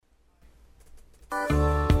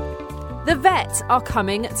The Vet are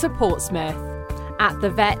coming to Portsmouth. At The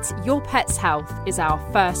Vet, your pet's health is our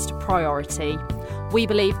first priority. We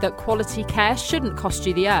believe that quality care shouldn't cost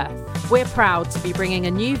you the earth. We're proud to be bringing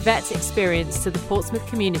a new vet experience to the Portsmouth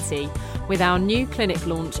community with our new clinic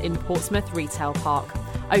launch in Portsmouth Retail Park,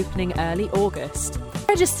 opening early August.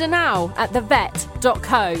 Register now at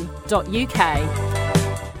thevet.co.uk.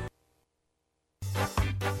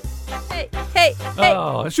 Hey.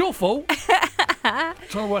 Oh, it's your fault. Trying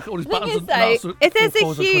to work out all these buttons. If there's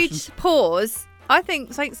a huge pause, I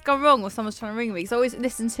think something's gone wrong or someone's trying to ring me. Because I always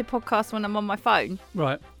listen to podcasts when I'm on my phone.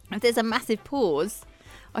 Right. If there's a massive pause,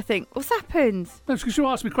 I think, what's happened? No, it's because you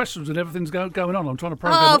ask me questions and everything's going on. I'm trying to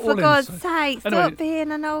program it all in. Oh, for God's sake, stop anyway,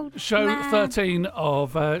 being an old Show man. 13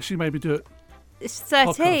 of She Made Me Do It. It's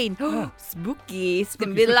 13. Yeah. Spooky. It's going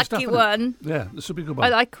to be the lucky one. Yeah, this should be a good one. I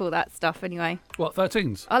like all that stuff anyway. What,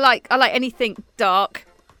 13s? I like anything dark.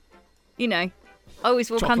 You know, I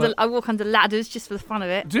always walk under ladders just for the fun of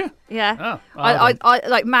it. Do you? Yeah. Oh, I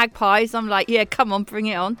like magpies. I'm like, yeah, come on, bring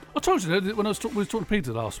it on. I told you that when we was talking to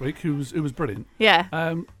Peter last week, who was brilliant.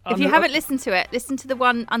 Yeah. If you haven't listened to it, listen to the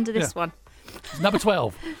one under this one. It's number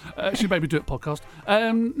 12. She Made Me Do It podcast.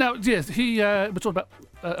 Now, yes, we're talking about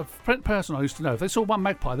a person I used to know. If they saw one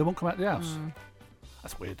magpie, they won't come out of the house.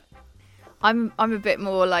 That's weird. I'm a bit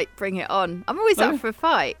more like bring it on. I'm always up for a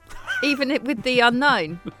fight, even with the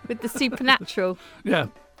unknown, with the supernatural. Yeah.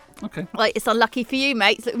 Okay. Like, it's unlucky for you,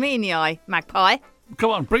 mates. Look me in the eye, magpie. Come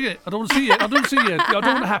on, bring it. I don't want to see you. I don't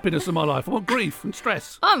want happiness in my life. I want grief and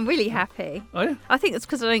stress. I'm really happy. Are you? I think it's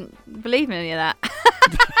because I don't believe in any of that.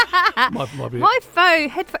 might be My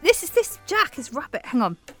headphone. This jack is rubbish. Hang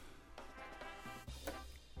on.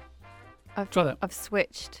 Try that. I've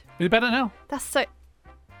switched. Are you better now? That's so.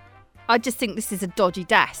 I just think this is a dodgy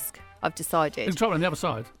desk. I've decided. You can try it on the other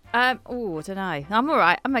side. I don't know. I'm all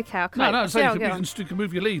right. I'm okay. No. So you can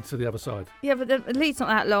move your lead to the other side. Yeah, but the lead's not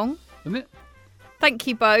that long. Isn't it? Thank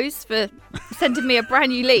you, Bose, for sending me a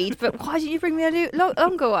brand new lead. But why didn't you bring me a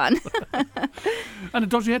longer one? And the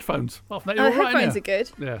dodgy headphones. Apart from that, you're all right headphones now. are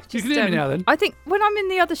good. Yeah. You can hear me now then. I think when I'm in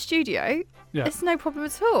the other studio, it's no problem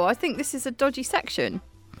at all. I think this is a dodgy section.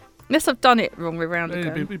 Unless I've done it wrong way round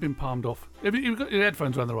again. We've been palmed off. If you've got your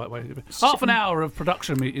headphones around the right way. Half an hour of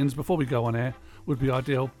production meetings before we go on air would be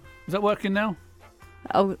ideal. Is that working now?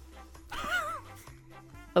 Oh,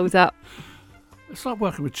 is that? It's like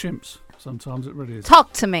working with chimps. Sometimes it really is.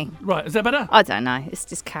 Talk to me. Right, is that better? I don't know. It's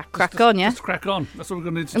just crack on, yeah? Just crack on. That's what we're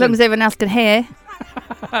going to need to do. As long as everyone else can hear.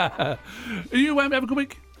 Are you have a good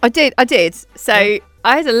week? I did. So I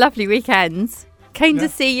had a lovely weekend. Came to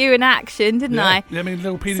see you in action, didn't I? Yeah, I mean,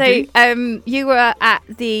 little PDD. So you were at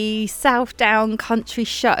the South Down Country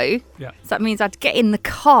Show. Yeah. So that means I had to get in the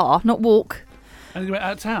car, not walk. And you went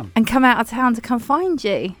out of town? And come out of town to come find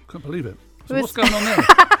you. Couldn't believe it. So what's going on there?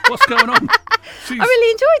 What's going on? Jeez. I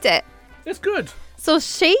really enjoyed it. It's good. Saw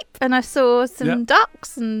sheep and I saw some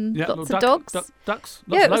ducks and lots of dogs. Ducks.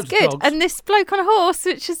 It was good. And this bloke on a horse,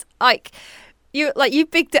 which is like you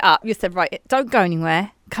bigged it up. You said, right, don't go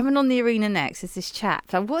anywhere. Coming on the arena next is this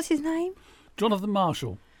chap. Like, what's his name? Jonathan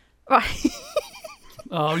Marshall. Right.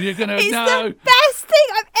 Oh, you're going to It's the best thing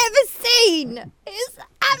I've ever seen. It's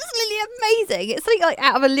absolutely amazing. It's something like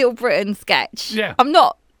out of a Little Britain sketch. Yeah. I'm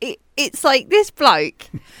not. It's like this bloke.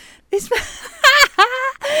 He's come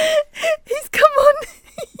on.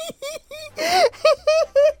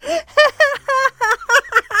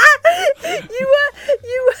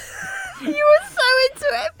 You were so into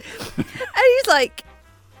him. And he's like,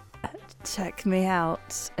 check me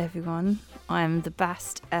out, everyone. I am the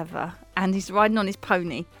best ever. And he's riding on his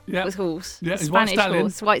pony. Yeah. His horse. Yeah, his Spanish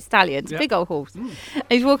horse. White stallion. Yeah. Big old horse. And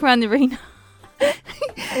he's walking around the arena. And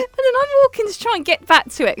then I'm walking to try and get back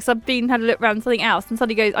to it because I've had a look around something else. And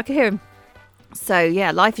suddenly goes, I can hear him. So,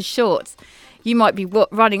 yeah, life is short. You might be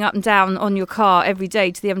running up and down on your car every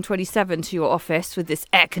day to the M27 to your office with this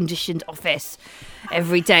air-conditioned office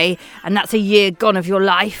every day, and that's a year gone of your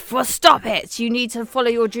life. Well, stop it. You need to follow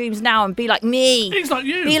your dreams now and be like me. He's like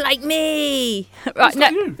you. Be like me. Right,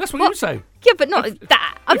 like you. That's what you say. Yeah, but not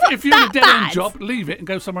that. I'm not if you're in a dead-end bad. job, leave it and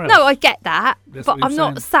go somewhere else. No, I get that, That's but I'm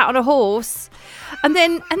not sat on a horse. And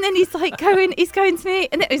then he's like he's going to me,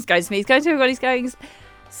 and then he's going to everyone. He's going.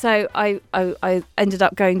 So I ended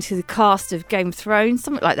up going to the cast of Game of Thrones,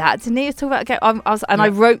 something like that. Didn't he talk about Game? I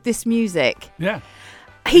wrote this music. Yeah.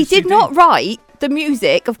 He did not write the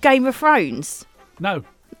music of Game of Thrones. No.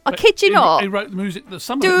 I kid you not. He wrote the music that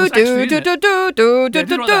some of it was actually in it.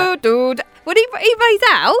 When he lays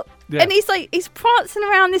out, and he's prancing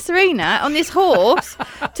around this arena on this horse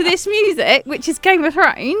to this music, which is Game of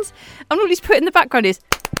Thrones, and all he's put in the background is.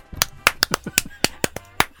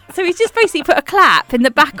 So he's just basically put a clap in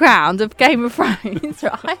the background of Game of Thrones,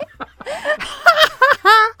 right?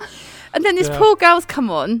 And then this poor girl's come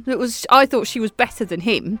on. I thought she was better than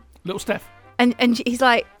him. Little Steph. And he's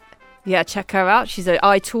like, yeah, check her out. She said,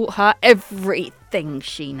 I taught her everything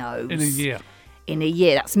she knows. In a year. In a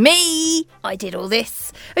year. That's me. I did all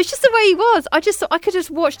this. It's just the way he was. I just thought I could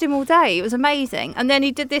just watched him all day. It was amazing. And then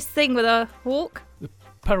he did this thing with a hawk. The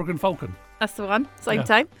peregrine falcon. That's the one. Same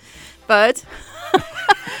time. Bird.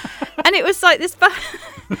 And it was like this bird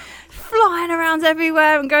flying around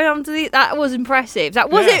everywhere and going on to the... That was impressive. That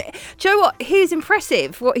was it. Do you know what? He's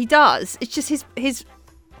impressive, what he does. It's just his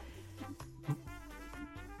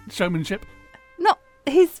showmanship. Not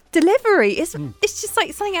his delivery. It's just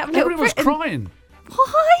like something out of Little Everyone was Britain. crying.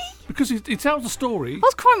 Why? Because he tells a story. I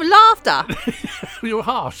was crying with laughter. You were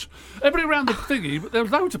harsh. Everybody around the thingy, but there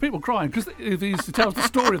was loads of people crying because he tells the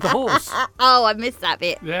story of the horse. Oh, I missed that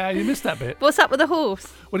bit. Yeah, you missed that bit. What's up with the horse?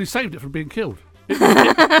 When he saved it from being killed.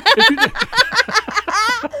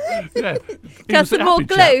 Yeah. Got some more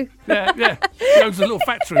glue. Yeah. He owns a little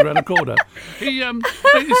factory around the corner. He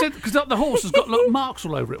said, because the horse has got marks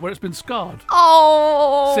all over it where it's been scarred.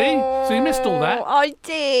 Oh. See? So you missed all that. I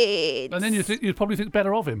did. And then you'd probably think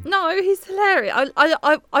better of him. No, he's hilarious.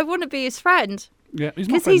 I want to be his friend. Yeah, he's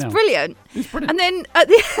my because friend he's now. brilliant. He's brilliant. And then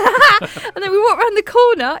and then we walk around the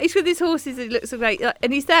corner. He's with his horses. It looks great,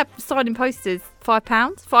 and he's there signing posters.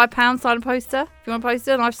 £5 sign a poster. If you want a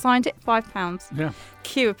poster, and I've signed it. £5. Yeah.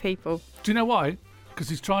 Queue of people. Do you know why? Because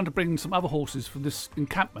he's trying to bring some other horses from this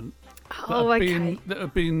encampment that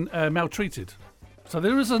have been maltreated. So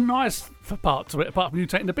there is a nice part to it, apart from you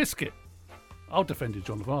taking the biscuit. I'll defend you,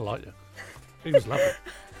 Jonathan. I like you. He was lovely.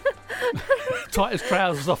 Tightest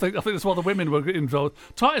trousers. I think that's why the women were involved.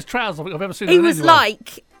 Tightest trousers I think I've ever seen. He was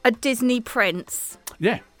like a Disney prince.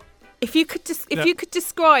 Yeah. If you could you could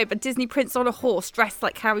describe a Disney prince on a horse dressed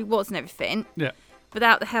like how he was and everything. Yeah.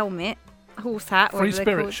 Without the helmet, a horse hat. Free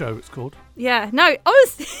Spirit Show. It's called. Yeah. No.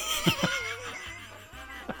 Honestly.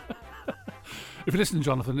 If you listen,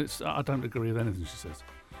 Jonathan, I don't agree with anything she says.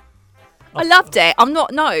 I loved it. I'm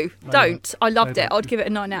not. No, don't. No, I loved it. I'd give it a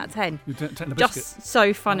 9 out of 10. You take the biscuit. Just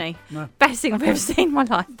so funny. No. Best thing I've ever seen in my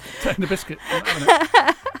life. Taking the biscuit.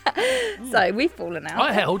 So we've fallen out.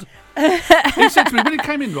 I held. He said to me when he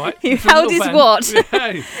came in, right? You held his what? Yeah,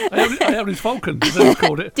 I held his falcon, as they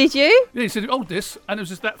called it. Did you? Yeah, he said, hold this. And it was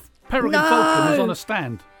just that peregrine falcon was on a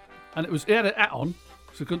stand. And he had a hat on,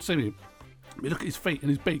 so he couldn't see me. We look at his feet and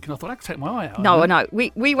his beak, and I thought, I could take my eye out. No, I know.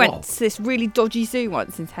 We went to this really dodgy zoo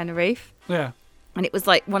once in Tenerife. Yeah. And it was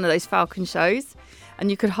like one of those falcon shows,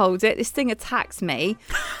 and you could hold it. This thing attacks me.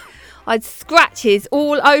 I had scratches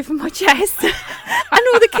all over my chest, and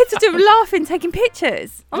all the kids are doing laughing, taking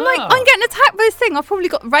pictures. I'm like, I'm getting attacked by this thing. I've probably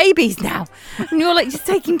got rabies now. And you're like just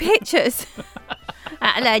taking pictures.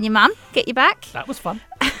 Hello, your mum. Get you back. That was fun.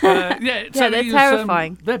 Yeah, so they're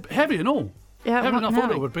terrifying. They're heavy and all. Yeah, heavier than I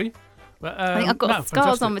thought it would be. But, I think I've got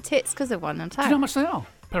scars on my tits because of one attack. Do you know how much they are?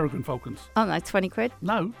 Peregrine falcons. Oh no, 20 quid.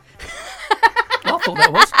 No. I thought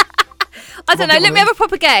that was. I don't know. Let me have a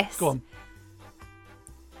proper guess. Go on.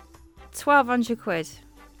 1,200 quid.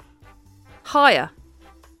 Higher.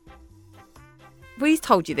 Well, he's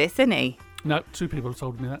told you this, isn't he? No, 2 people have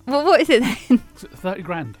told me that. Well, what is it then? 30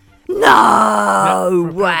 grand. No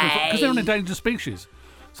way. Because they're an endangered species.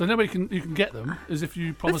 So the only way you can get them is if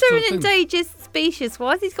you promise to... to... If they're an endangered species,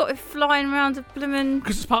 why has he got it flying around a blooming...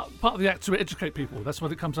 Because it's part of the act to educate people. That's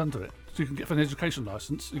what it comes under it. So you can get for an education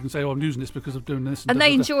licence. You can say, I'm using this because of doing this. And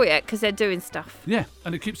they enjoy it because they're doing stuff. Yeah,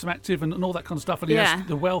 and it keeps them active and all that kind of stuff. And he has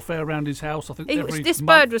the welfare around his house, I think, this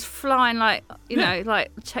bird was flying like, you know,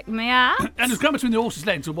 like, check me out. And it was going between the horse's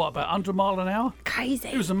legs at what, about 100 mile an hour? Crazy.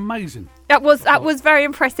 It was amazing. That was very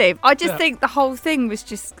impressive. I just think the whole thing was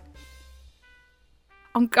just...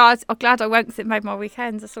 I'm glad I went because it made my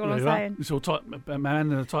weekends. That's all I'm saying. You saw a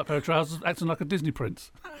man in a tight pair of trousers acting like a Disney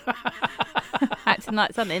prince. Acting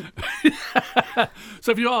like something.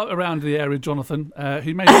 So if you are around the area, Jonathan,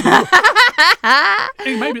 he may be at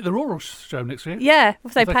the Rural Show next year. Yeah,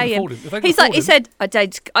 if they pay him. He said,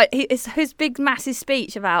 his big massive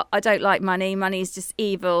speech about I don't like money. Money is just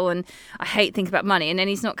evil, and I hate thinking about money. And then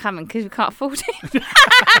he's not coming because we can't afford it.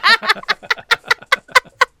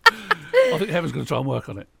 I think Heaven's going to try and work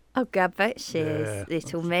on it. Oh, God, bet she is.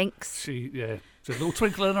 Little minx. She's a little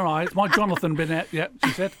twinkle in her eye. It's my Jonathan been there. Yeah,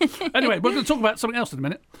 she said. Anyway, we're going to talk about something else in a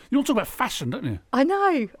minute. You want to talk about fashion, don't you? I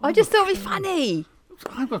know. I just thought it was funny.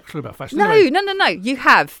 I haven't got a clue about fashion. No, anyway. no. You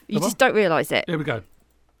have. You just don't realise it. Here we go.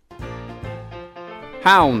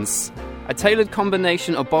 Hounds. A tailored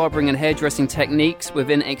combination of barbering and hairdressing techniques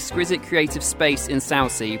within an exquisite creative space in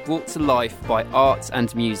Southsea brought to life by art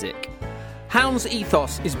and music. Hound's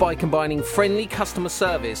ethos is by combining friendly customer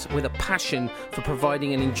service with a passion for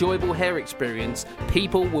providing an enjoyable hair experience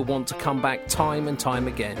people will want to come back time and time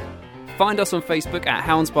again. Find us on Facebook at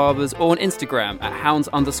Hounds Barbers or on Instagram at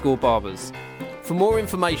Hounds_Barbers. For more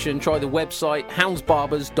information, try the website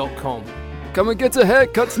houndsbarbers.com. Come and get a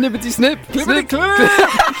haircut, snippety snip. Clippity clip.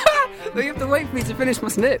 You have to wait for me to finish my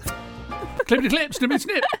snip. Clippity clip, snippity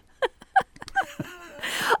snip.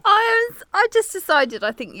 I just decided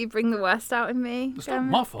I think you bring the worst out in me. It's not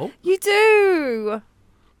my fault. You do.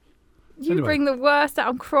 You Anyway. bring the worst out.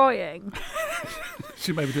 I'm crying.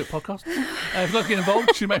 She made me do a podcast. If you'd like to get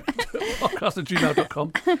involved, she made me do a podcast at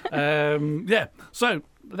gmail.com. Yeah, so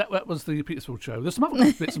that was the Petersfield show. There's some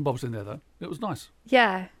other bits and bobs in there, though. It was nice.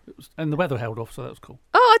 Yeah. And the weather held off, so that was cool.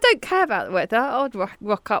 Oh, I don't care about the weather. I'd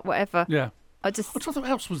rock up whatever. Yeah. I just... What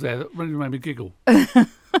else was there that really made me giggle?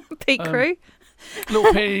 Pete Crew.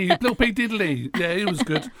 Little P Diddley. Yeah, he was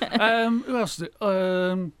good. Who else is it?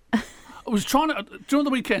 I was trying to... During the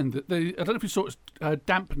weekend, I don't know if you saw it,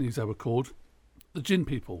 Dampeners they were called. The gin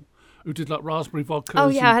people who did like raspberry vodka. Oh,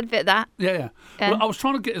 yeah, I had a bit of that. Yeah. Well, I was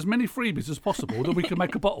trying to get as many freebies as possible that we could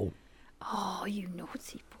make a bottle. Oh, you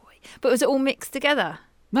naughty boy. But was it all mixed together?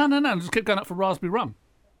 No. Just kept going up for raspberry rum.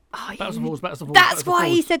 Oh, Backwards and forwards. That's why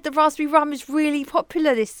he said the raspberry rum is really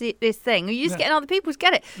popular, this thing. You're just getting other people to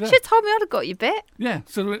get it. Yeah. Should have told me I'd have got you a bit. Yeah,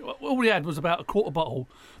 so all we had was about a quarter bottle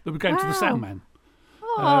that we gave to the sound man.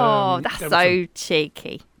 Oh, that's so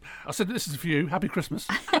cheeky. I said, this is for you. Happy Christmas.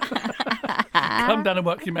 Come down and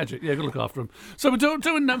work your magic. Yeah, go look after them. So we're doing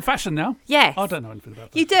fashion now. Yes. I don't know anything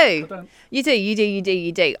about that. You do. I don't. You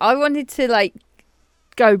do. I wanted to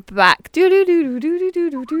go back like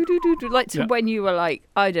to when you were like,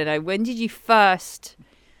 I don't know, when did you first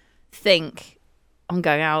think I'm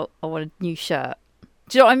going out, I want a new shirt?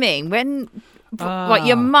 Do you know what I mean? When like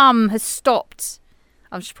your mum has stopped.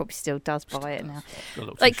 She probably still does buy it now.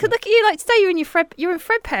 Like, look at you, like today you're in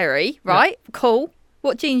Fred Perry, right? Yeah. Cool.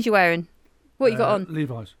 What jeans you wearing? What you got on?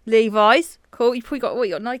 Levi's. Cool. You probably got what?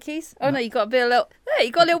 You got Nikes? Oh no, you got a bit of little. Yeah,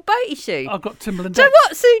 you got a little boaty shoe. I've got Timberland. Do you know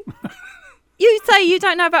what? So you say you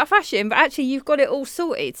don't know about fashion, but actually you've got it all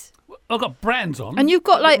sorted. I've got brands on. And you've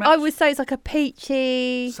got I would say it's like a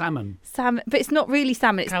peachy salmon, but it's not really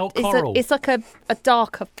salmon. Coral. It's like a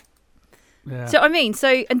darker. Yeah. So I mean,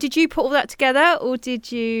 and did you put all that together, or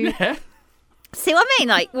did you? Yeah. See what I mean?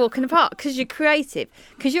 Like walking apart because you're creative.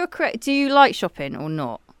 Because you're creative. Do you like shopping or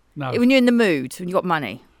not? No. When you're in the mood, when you got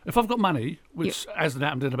money. If I've got money, which hasn't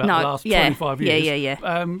happened in about the last 25 years.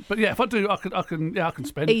 Yeah. But yeah, if I do, I can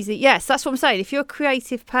spend. Easy. Yes, that's what I'm saying. If you're a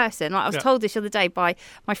creative person, like I was told this the other day by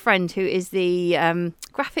my friend who is the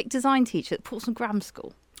graphic design teacher at Portsmouth Grammar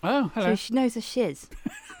School. Oh, hello. So she knows her shiz.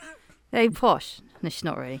 Very posh. No, she's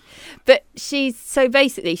not really. But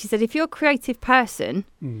basically, she said, if you're a creative person,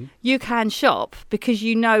 you can shop because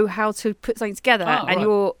you know how to put something together and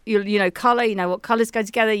right. you know colour, you know what colours go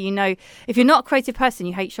together, you know. If you're not a creative person,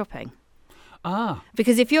 you hate shopping.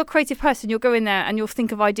 Because if you're a creative person, you'll go in there and you'll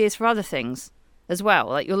think of ideas for other things as well.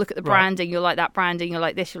 Like you'll look at the branding, you'll like that branding, you'll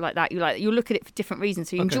like this, you'll like that, you'll look at it for different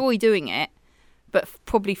reasons. So you enjoy doing it, but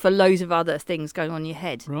probably for loads of other things going on in your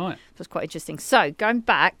head. Right. So it's quite interesting. So going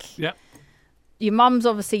back. Yeah. Your mum's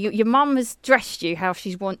obviously, your mum has dressed you how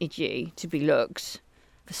she's wanted you to be looked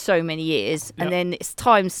for so many years. And then it's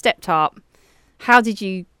time stepped up. How did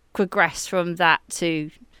you progress from that to,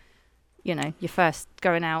 your first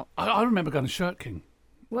going out? I remember going to Shirt King.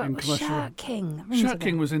 What? Shirt King? Shirt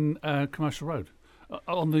King was in Commercial Road.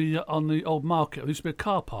 On the old market. There used to be a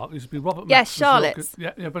car park. There used to be Robert Max's. Charlotte's.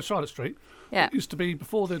 By Charlotte Street. Yeah. It used to be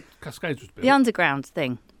before the Cascades was built. The underground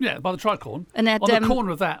thing. Yeah, by the Tricorn. And on the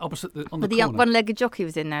corner of that, opposite the corner. The one-legged jockey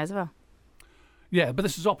was in there as well. Yeah, but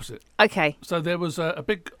this is opposite. Okay. So there was a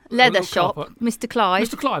big leather shop, Mr. Clive.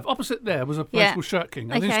 Mr. Clive. Opposite there was a place called Shirt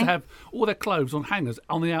King. And they used to have all their clothes on hangers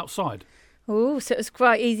on the outside. Oh, so it was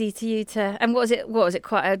quite easy to you to... And what was it?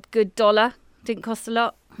 Quite a good $1? Didn't cost a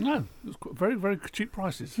lot? No, it was very, very cheap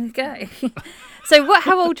prices. Okay. So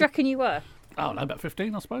how old do you reckon you were? Oh, no, about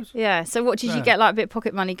 15, I suppose. Yeah, so what did you get, like a bit of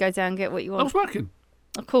pocket money, go down and get what you want? I was working.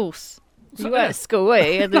 Of course. You weren't at school, were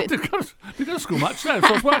you? I didn't go to school much, no, so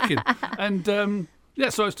I was working. And,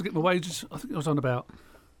 so I used to get my wages, I think I was on about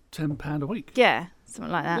 £10 a week. Yeah,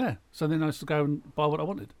 something like that. Yeah, so then I used to go and buy what I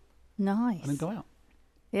wanted. Nice. And then go out.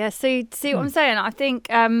 Yeah, see what I'm saying? I think,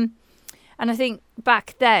 and I think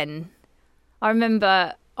back then, I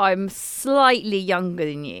remember I'm slightly younger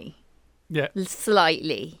than you. Yeah.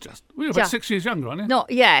 Slightly. We were about 6 years younger, aren't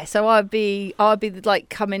you? So I'd be like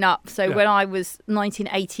coming up. So when I was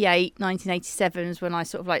 1988, 1987 was when I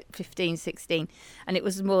sort of like 15, 16. And it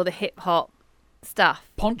was more the hip hop stuff.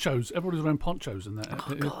 Ponchos. Everybody's wearing ponchos in that.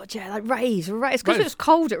 Oh God, yeah, like raves. Because it was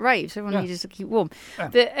cold at raves. Everyone needed to keep warm. Yeah.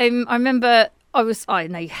 But I remember I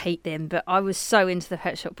know you hate them, but I was so into the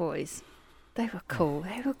Pet Shop Boys. They were cool.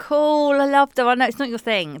 I loved them. I know it's not your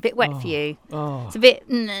thing. A bit wet for you. Oh. It's a bit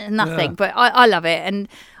nothing, but I love it. And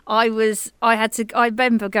I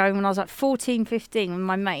remember going when I was like 14, 15 with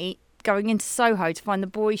my mate, going into Soho to find the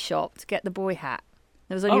boy shop to get the boy hat.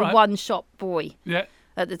 There was only one shop boy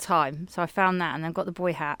at the time. So I found that and then got the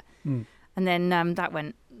boy hat. And then that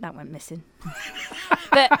went missing.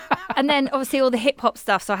 And then obviously all the hip hop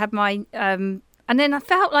stuff. So I had my and then I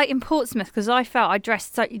felt like in Portsmouth, because I felt I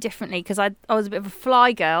dressed slightly differently, because I was a bit of a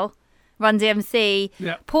fly girl, Run DMC,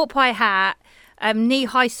 pork pie hat,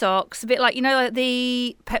 knee-high socks, a bit like, like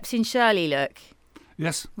the Pepsi and Shirley look.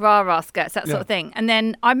 Yes. Rah-rah skirts, that sort of thing. And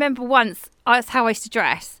then I remember once, that's how I used to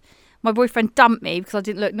dress. My boyfriend dumped me because I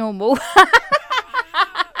didn't look normal.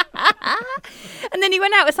 And then he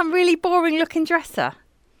went out with some really boring-looking dresser.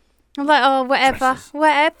 I'm like, oh, whatever.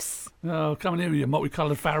 Whatevs. Oh, coming here with your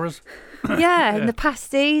multicoloured Farrahs. And the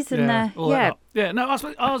pasties and no,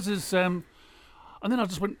 ours is and then I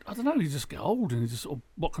just went, I don't know, you just get old and you just sort of,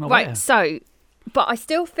 what can I wear? Right, so, but I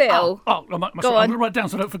still feel... I'm going to write it down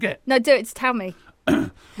so I don't forget. No, do it, just tell me.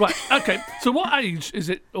 Right, okay, so what age is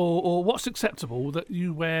it, or what's acceptable that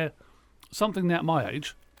you wear something that my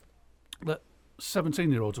age that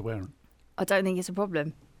 17-year-olds are wearing? I don't think it's a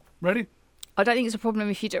problem. Ready? I don't think it's a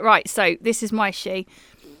problem if you do... Right, so this is my issue.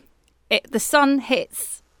 The sun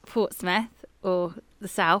hits Portsmouth or the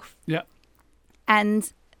south. Yeah.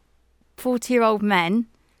 And 40-year-old men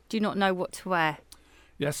do not know what to wear.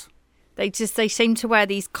 Yes. They seem to wear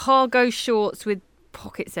these cargo shorts with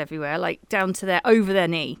pockets everywhere, like down to over their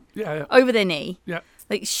knee. Yeah. Over their knee. Yeah.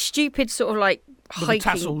 Like stupid sort of like with hiking the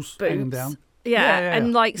tassels boots. hanging down. Yeah.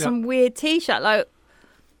 And like some weird t-shirt. Like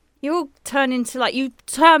you all turn into like, you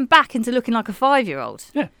turn back into looking like a 5-year-old.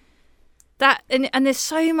 Yeah. That and there's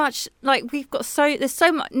so much, like there's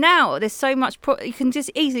so much now. There's so much. You can just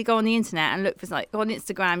easily go on the internet and look for, like, on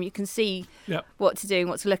Instagram. You can see what to do and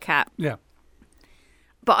what to look at. Yeah.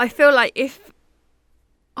 But I feel like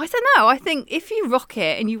I don't know. I think if you rock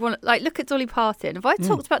it and you want, like, look at Dolly Parton. Have I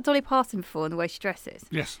talked about Dolly Parton before and the way she dresses?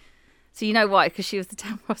 Yes. So you know why? Because she was the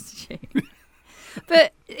town prostitute.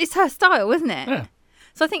 But it's her style, isn't it? Yeah.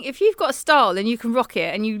 So I think if you've got a style and you can rock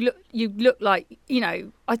it and you look like,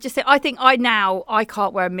 I think I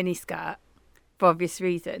can't wear a mini skirt for obvious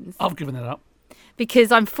reasons. I've given that up.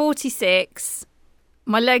 Because I'm 46,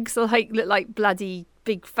 my legs look like bloody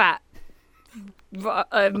big fat,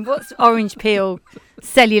 what's orange peel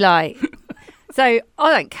cellulite. So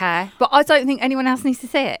I don't care, but I don't think anyone else needs to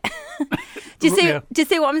see it. Do you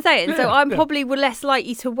see what I'm saying? Yeah, so I'm probably less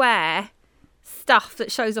likely to wear stuff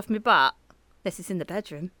that shows off my butt. Unless it's in the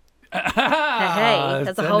bedroom. Hey,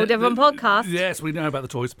 that's a whole different podcast. Yes, we know about the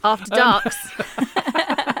toys. After Darks.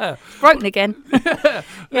 Broken again.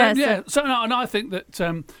 So and I think that,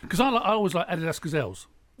 because I always like Adidas Gazelles.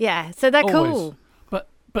 Yeah, so they're always. Cool.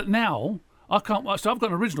 But now, I can't, so I've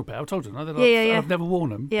got an original pair, I've told you, I've never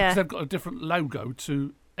worn them. Yeah. Because they've got a different logo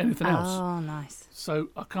to anything else. Oh, nice. So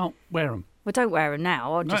I can't wear them. Well, don't wear them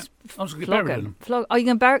now. I'm just going to get buried in them. Are you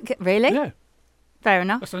going to bury them? Really? Yeah. Fair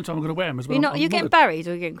enough. That's the only time I'm going to wear them as well. You're getting buried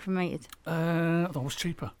or you're getting cremated? I thought it was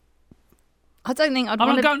cheaper. I don't think I'm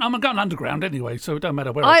going underground anyway, so it don't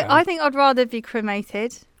matter where I go. I think I'd rather be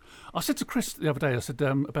cremated. I said to Chris the other day, I said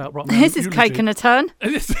about right. This is taking a turn.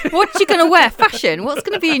 What you going to wear? Fashion? What's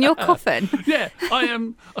going to be in your coffin? Yeah,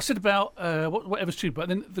 I said about whatever's cheaper.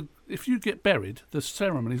 And then if you get buried, the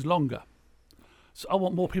ceremony's longer. So I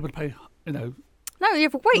want more people to pay. No, you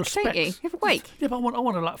have a wake, don't you? You have a wake. Yeah, but I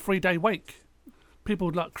want a 3-day wake.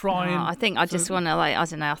 People crying. I think I just want to I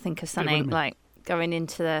don't know. I think of something like going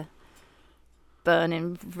into the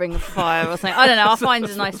burning ring of fire or something. I don't know. I'll find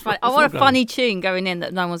a nice fun. I want a funny tune going in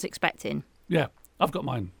that no one's expecting. Yeah, I've got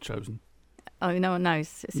mine chosen. Oh, no one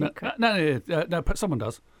knows. It's a secret. No, but someone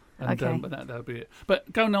does. And, okay. But that'll be it.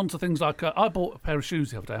 But going on to things like I bought a pair of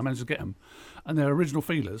shoes the other day. I managed to get them, and they're original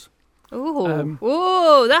feelers. Ooh,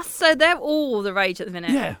 they're all the rage at the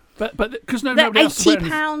minute. Yeah, but because they're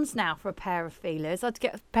 £80 now for a pair of feelers. I'd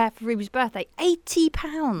get a pair for Ruby's birthday.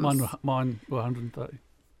 £80. Mine were 130.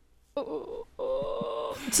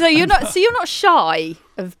 So you're not shy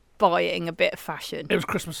of buying a bit of fashion. It was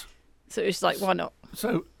Christmas, so it's like, why not?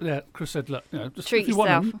 So yeah, Chris said, look, just treat if you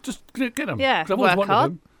yourself. Want them, just get them. Yeah, I've always wanted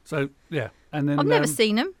them. So yeah, and then I've never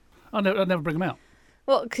seen them. I'd never bring them out.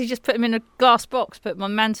 What? Because you just put them in a glass box, put them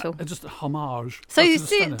on mantle. Just a homage. So you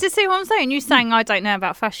see what I'm saying? You're saying I don't know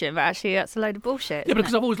about fashion, but actually that's a load of bullshit. Yeah,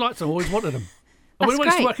 because I've always liked them, I've always wanted them. When I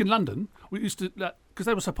used to work in London, we used to because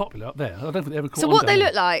they were so popular up there. I don't think they ever caught So on what down they here.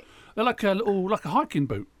 look like? They're like like a hiking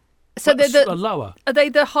boot. So But they're they're lower. Are they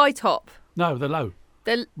the high top? No, they're low.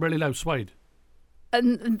 They're Really low suede.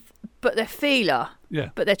 but they're feeler. Yeah.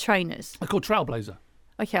 But they're trainers. They're called Trailblazer.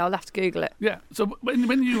 Okay, I'll have to Google it. Yeah. So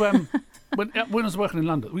when you when I was working in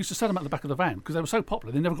London, we used to sell them at the back of the van because they were so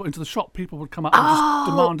popular. They never got into the shop. People would come up and just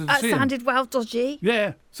demanded to that see them. sounded well dodgy.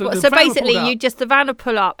 Yeah. So, What, the so van would basically, pull you out. just the van would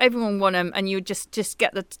pull up, everyone want them, and you just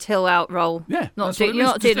get the till out roll. Yeah. Not that's do, what it you're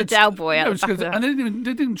is. not doing a Just- Del Boy out no, the back of the. and they didn't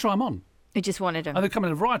even try them on. You just wanted them. And they come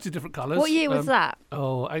in a variety of different colours. What year was that?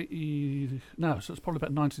 Oh, 80. No, so it's probably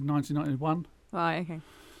about 1990, 91. Right.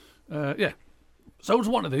 Okay. Yeah. So I was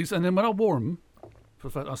one of these, and then when I wore them,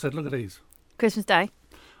 I said, "Look at these." Christmas Day.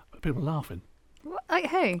 People were laughing. What, like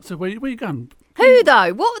who? So where you going? Who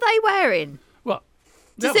though? What were they wearing? Well,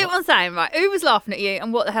 Do you see what I'm saying? Right. Who was laughing at you,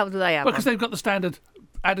 and what the hell do they have? Well, because on? they've got the standard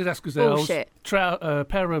Adidas Gazelles, Bullshit.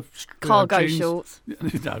 Pair of Cargo jeans. shorts.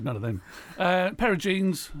 No, none of them. Pair of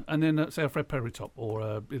jeans, and then say a Fred Perry top or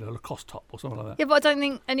a Lacoste top or something like that. Yeah, but I don't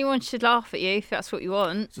think anyone should laugh at you if that's what you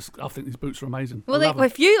want. I think these boots are amazing. Well,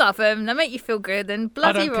 if you love them, they make you feel good, then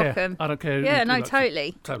bloody rock them. I don't care. Yeah, who no, likes it.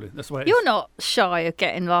 totally. Totally. That's the way it is. You're not shy of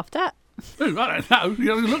getting laughed at. Ooh, I don't know.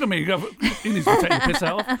 You look at me. You go, he needs to take the piss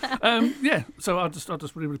out of. Yeah. So I'm just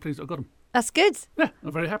really, really pleased I got them. That's good. Yeah,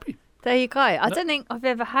 I'm very happy. There you go. I don't think I've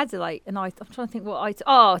ever had an item. I'm trying to think what item.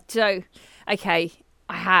 Oh, Joe. Okay,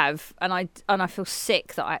 I have, and I feel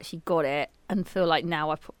sick that I actually got it, and feel like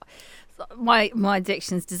now my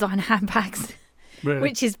addiction's designer handbags, Really.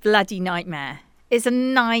 which is bloody nightmare. It's a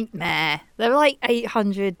nightmare. They're like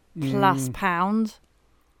 £800 plus pounds.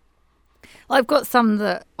 I've got some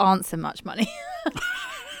that aren't so much money.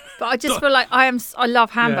 But I just feel like I love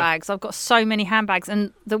handbags. I've got so many handbags,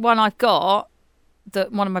 and the one I've got,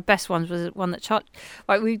 one of my best ones was one that charged.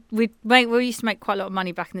 Like we used to make quite a lot of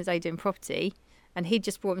money back in the day doing property, and he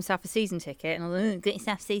just bought himself a season ticket, and I was like, get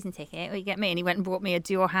yourself a season ticket, what you get me? And he went and bought me a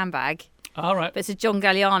Dior handbag. All right. But it's a John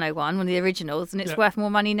Galliano one of the originals, and it's worth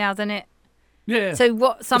more money now than it. Yeah. So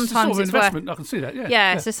what? Sometimes it's sort of it's investment. worth. I can see that. Yeah.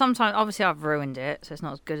 Yeah. So sometimes, obviously, I've ruined it, so it's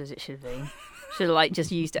not as good as it should be. Should have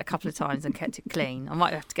just used it a couple of times and kept it clean. I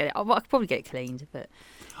might have to get it. I could probably get it cleaned, but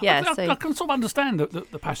yeah. I can sort of understand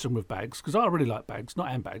the passion with bags because I really like bags, not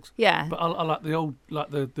handbags. Yeah. But I like the old,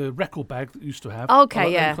 like the record bag that you used to have. Okay, I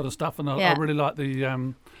like yeah. that kind of stuff, and I really like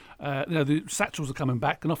the the satchels are coming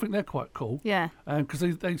back, and I think they're quite cool. Yeah. Because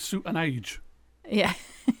they suit an age. Yeah.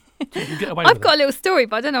 So you can get away I've with got it. a little story,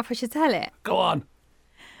 but I don't know if I should tell it. Go on.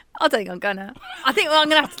 I don't think I'm gonna. I think I'm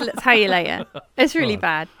gonna have to tell you later. It's really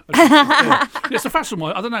bad. Yeah, it's a fashion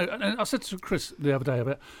one. I don't know. And I said to Chris the other day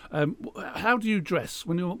about how do you dress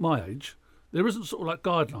when you're my age? There isn't sort of like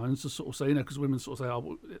guidelines to sort of say, because women sort of say, oh,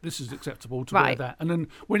 well, this is acceptable to wear that. And then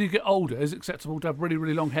when you get older, is it acceptable to have really,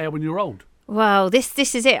 really long hair when you're old? Well, this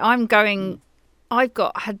is it.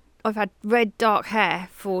 I've had red dark hair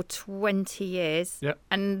for 20 years. Yep.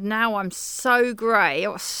 And now I'm so grey.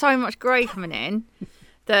 I've got so much grey coming in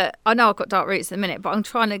that I know I've got dark roots at the minute, but I'm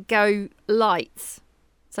trying to go lights.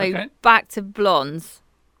 So back to blondes.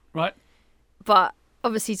 Right. But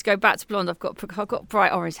obviously to go back to blonde, I've got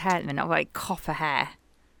bright orange hair at the minute. I've got like copper hair.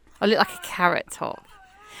 I look like a carrot top.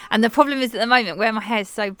 And the problem is at the moment where my hair is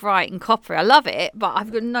so bright and coppery, I love it, but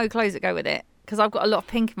I've got no clothes that go with it. Because I've got a lot of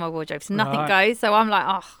pink in my wardrobe, so nothing goes. So I'm like,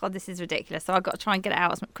 oh, God, this is ridiculous. So I've got to try and get it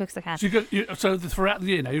out as quick as I can. So throughout the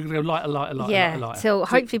year now, you're going to go lighter. Yeah, till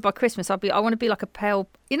hopefully by Christmas, I want to be like a pale,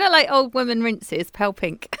 like old women rinses, pale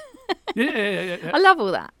pink. Yeah. I love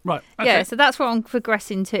all that. Right. Okay. Yeah, so that's what I'm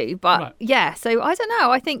progressing to. But yeah, so I don't know.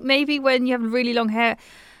 I think maybe when you have really long hair,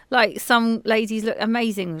 like some ladies look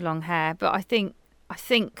amazing with long hair, but I think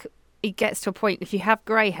it gets to a point if you have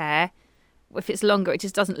grey hair, if it's longer, it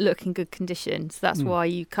just doesn't look in good condition. So that's why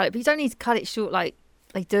you cut it. But you don't need to cut it short like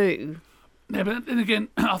they do. Yeah, but then again,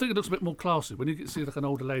 I think it looks a bit more classy when you can see like an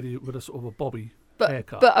older lady with a sort of a bobby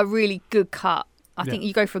haircut. But a really good cut. I think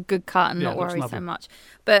you go for a good cut and not worry so much.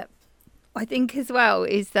 But I think as well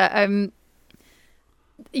is that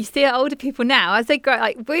you see older people now, as they grow,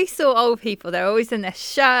 like we saw old people, they're always in their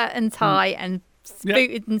shirt and tie and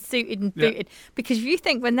booted and suited and booted, because if you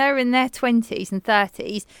think when they're in their 20s and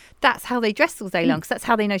 30s, that's how they dress all day long, because that's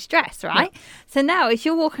how they know to dress, right? So now if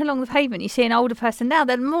you're walking along the pavement, you see an older person now,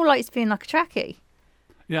 they're more likely to be in like a trackie.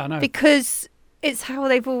 Yeah, I know. Because it's how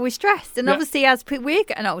they've always dressed. And obviously as we're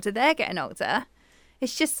getting older, they're getting older.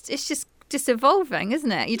 It's just evolving,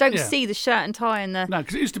 isn't it? You don't see the shirt and tie and the... No,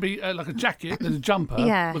 because it used to be like a jacket and a jumper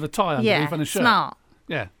with a tie underneath and a shirt. Smart.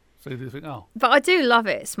 Yeah. So you think, oh. But I do love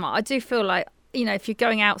it, smart. I do feel like if you're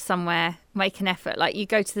going out somewhere, make an effort. Like you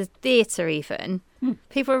go to the theatre even,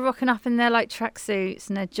 people are rocking up in their like tracksuits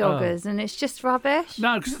and their joggers, and it's just rubbish.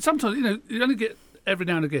 No, because sometimes, you only get every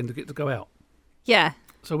now and again to get to go out. Yeah.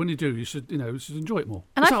 So when you do, you should enjoy it more.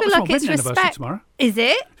 And I feel like it's respect. Tomorrow. Is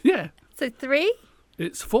it? Yeah. So 3?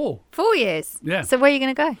 It's 4. 4 years? Yeah. So where are you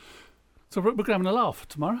going to go? So we're having a laugh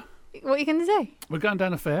tomorrow. What are you going to do? We're going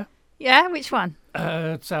down a fair. Yeah, which one?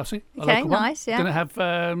 Southsea. Okay, nice, yeah. Going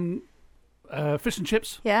to have fish and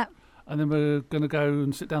chips. Yeah. And then we're going to go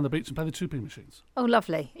and sit down the beach and play the 2p machines. Oh,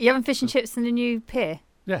 lovely. Are you having fish and chips in the new pier?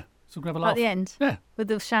 Yeah. So we're going to have a laugh. At the end? Yeah. With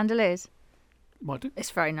the chandeliers? Might do. It's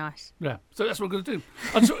very nice. Yeah. So that's what we're going to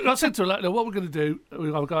do. I said to her, like, what we're going to do,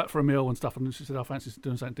 I'll go out for a meal and stuff. And she said, I fancy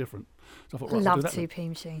doing something different. So I thought, right, I love we'll do that 2p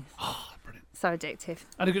machines. Oh, brilliant. So addictive.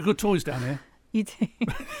 And they get good toys down here. You do. You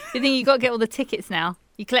think you've got to get all the tickets now?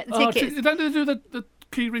 You collect the tickets? Don't they do the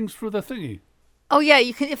key rings for the thingy? Oh yeah,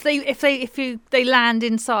 you can if they land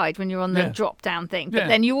inside when you're on the drop down thing. But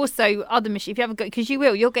then you also other machine if you haven't got because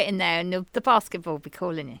you'll get in there and the basketball will be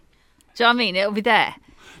calling you. Do you know what I mean? It'll be there.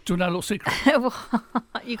 Do you know a little secret?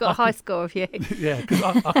 You got a high score of you. Yeah, because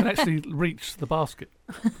I can actually reach the basket.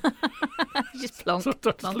 You just plonk. So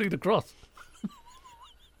I just lead across.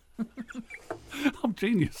 I'm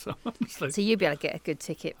genius, honestly. So you'll be able to get a good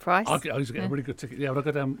ticket price. I used to get a really good ticket. Yeah, when I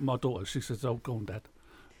go down with my daughter, she says, "Oh, go on, Dad."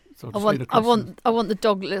 So I want the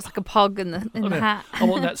dog that looks like a pug in the hat. I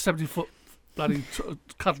want that 70-foot bloody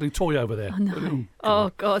cuddly toy over there. I know.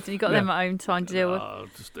 Oh God, you got them at home time to deal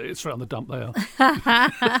with. It's straight on the dump. They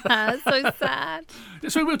are. So sad.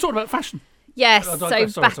 So we were talking about fashion. Yes, sorry.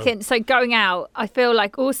 So going out, I feel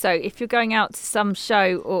like also if you're going out to some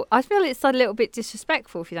show, or I feel it's a little bit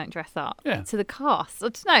disrespectful if you don't dress up to the cast. I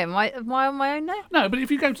don't know. Am I on my own now? No, but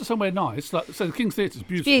if you go to somewhere nice, like so the King's Theatre is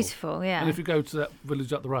beautiful. Beautiful, yeah. And if you go to that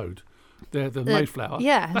village up the road, the Mayflower,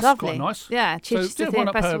 that's lovely. Quite nice. Yeah, Chichester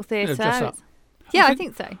Festival Theatre. Dress up. Yeah, I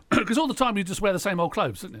think so. Because all the time you just wear the same old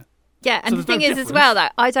clothes, don't you? Yeah, and the thing is as well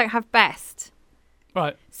that I don't have best.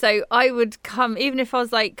 Right. So I would come, even if I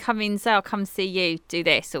was like, say I'll come see you, do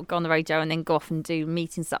this, or go on the radio and then go off and do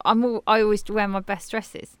meetings. Stuff. I always wear my best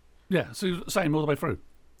dresses. Yeah, so you're same all the way through.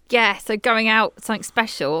 Yeah, so going out, something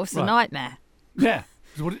special, it's a nightmare. Yeah.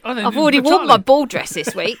 I've already worn my ball dress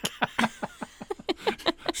this week.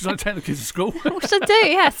 Should I take the kids to school? What should I do?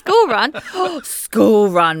 Yeah, school run. Oh, school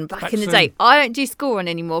run back in the day. I don't do school run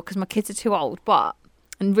anymore because my kids are too old,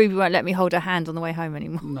 and Ruby won't let me hold her hand on the way home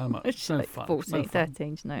anymore. No, much. She's like 14,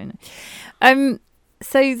 13. No.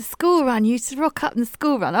 So the school run, you used to rock up in the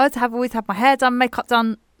school run. I always have my hair done, makeup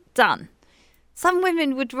done. Some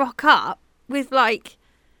women would rock up with like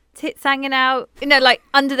tits hanging out, like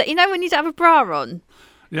under the, when you don't have a bra on.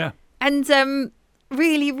 Yeah. And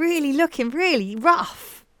really, really looking really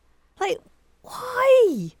rough. Like,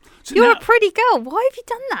 why? So you're a pretty girl. Why have you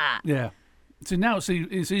done that? Yeah. See, now it's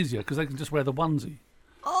easier because they can just wear the onesie.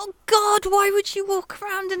 Oh, God, why would you walk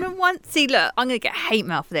around in a onesie? Look, I'm going to get hate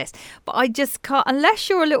mail for this, but I just can't. Unless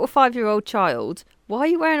you're a little 5-year-old child, why are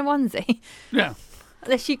you wearing a onesie? Yeah.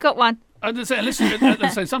 Unless you've got one. Let's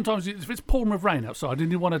say sometimes if it's pouring with rain outside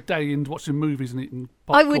and you want a day in watching movies and eating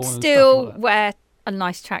popcorn, I would still wear a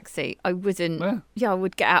nice tracksuit. I wouldn't. Yeah, I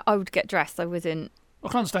would get out. I would get dressed. I wouldn't. I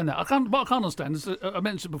can't understand that. What I can't understand is, I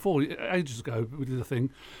mentioned before, ages ago, we did a thing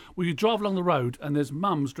where you drive along the road and there's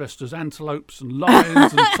mums dressed as antelopes and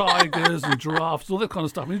lions and tigers and giraffes, all that kind of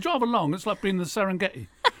stuff. And you drive along, it's like being in the Serengeti.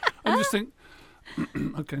 And you just think,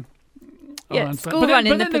 okay. Yeah, school run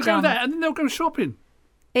in the pyjamas. They'll go there and then they'll go shopping.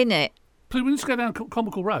 In it. So when you just go down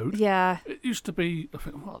Comical Road, it used to be, I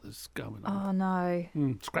think, what is going on? Oh,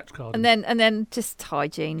 no. Scratch card. And then just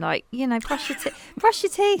hygiene, like, brush your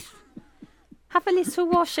teeth. Have a little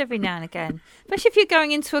wash every now and again. Especially if you're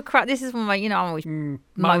going into a crowd. This is one where, I'm always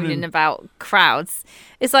moaning about crowds.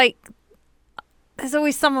 It's like, there's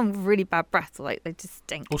always someone with really bad breath. Like, they just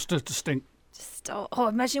stink. Or to stink.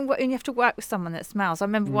 Imagine when you have to work with someone that smells. I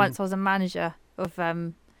remember once I was a manager of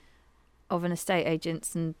an estate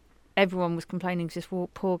agent's and everyone was complaining because this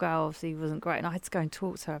poor girl obviously wasn't great. And I had to go and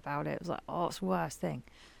talk to her about it. It was like, it's the worst thing.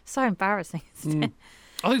 So embarrassing.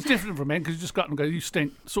 I think it's different for men because you just got and go, you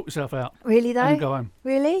stink, sort yourself out. Really, though? And go home.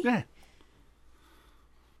 Really? Yeah.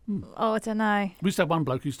 Oh, I don't know. We used to have one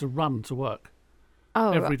bloke who used to run to work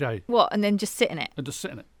every day. What, and then just sit in it? And just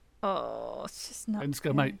sit in it. Oh, it's just not And just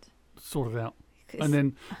go, mate, sort it out. And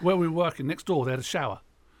then where we were working, next door, they had a shower.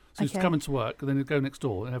 So he's come into work and then he'd go next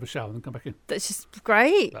door and have a shower and then come back in. That's just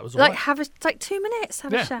great. That was all right. Have 2 minutes,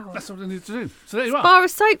 have a shower. That's what they need to do. So there you are. Bar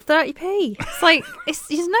of soap, 30p. It's like,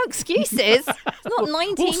 there's no excuses. It's not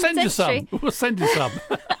 19th century. We'll send you some.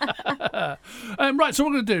 Right, so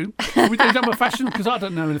what we're going to do, we're done with fashion, because I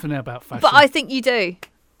don't know anything about fashion. But I think you do.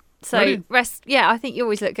 So Really? I think you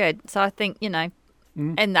always look good. So I think, in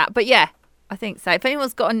that. But yeah, I think so. If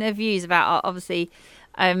anyone's got any views about art, obviously,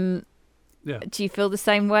 do you feel the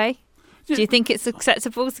same way? Yeah. Do you think it's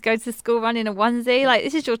acceptable to go to school run in a onesie? Like,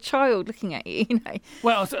 this is your child looking at you,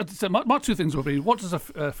 Well, so my two things will be, what does a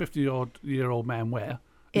 50-odd-year-old man wear?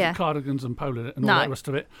 Is it cardigans and polo and all that rest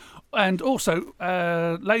of it? And also,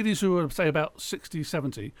 ladies who are, say, about 60,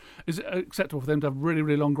 70, is it acceptable for them to have really,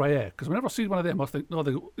 really long grey hair? Because whenever I see one of them, I think,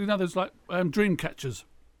 there's like dream catchers.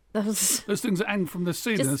 Those things that hang from the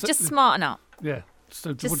ceiling. Just smarten up. Yeah.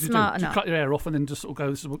 So just what do you smarten do? up. You cut your hair off and then just sort of go,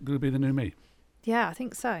 this is going to be the new me? Yeah, I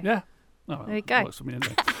think so. Yeah. Oh, there you go. Works for me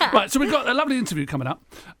anyway. Right, so we've got a lovely interview coming up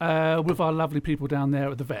with our lovely people down there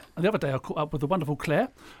at the vet. And the other day I caught up with the wonderful Claire,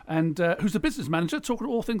 and who's the business manager, talking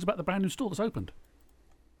all things about the brand new store that's opened.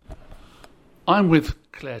 I'm with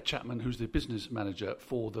Claire Chapman, who's the business manager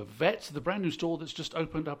for the vet, the brand new store that's just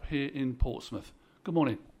opened up here in Portsmouth. Good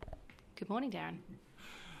morning. Good morning, Darren.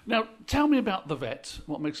 Now, tell me about the vet.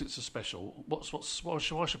 What makes it so special?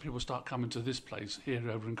 Why should people start coming to this place here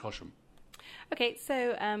over in Cosham? Okay,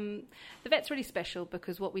 so the vet's really special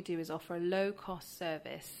because what we do is offer a low-cost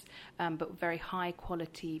service, but very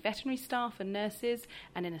high-quality veterinary staff and nurses,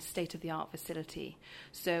 and in a state-of-the-art facility.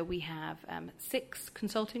 So we have 6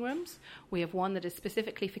 consulting rooms. We have one that is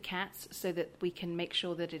specifically for cats, so that we can make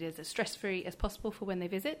sure that it is as stress-free as possible for when they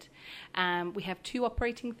visit. We have 2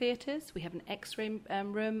 operating theatres. We have an X-ray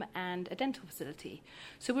room and a dental facility.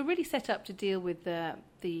 So we're really set up to deal with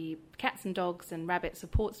the cats and dogs and rabbits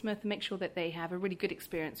of Portsmouth and make sure that they have a really good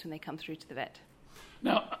experience when they come through to the vet.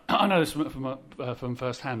 Now, I know this from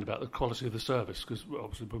first hand about the quality of the service, because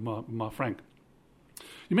obviously with my Frank.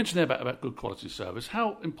 You mentioned there about good quality service.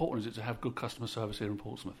 How important is it to have good customer service here in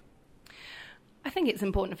Portsmouth? I think it's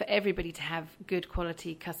important for everybody to have good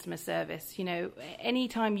quality customer service. Any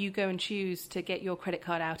time you go and choose to get your credit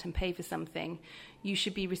card out and pay for something, you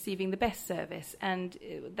should be receiving the best service. And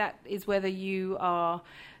that is whether you are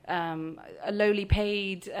a lowly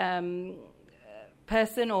paid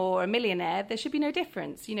person or a millionaire, there should be no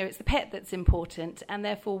difference. It's the pet that's important, and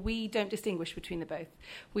therefore we don't distinguish between the both.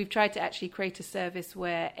 We've tried to actually create a service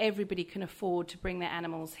where everybody can afford to bring their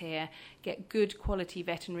animals here, get good quality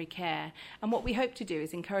veterinary care, and what we hope to do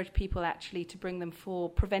is encourage people actually to bring them for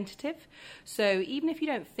preventative. So even if you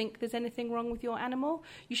don't think there's anything wrong with your animal,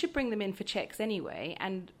 you should bring them in for checks anyway,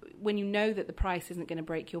 and when you know that the price isn't going to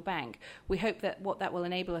break your bank, we hope that what that will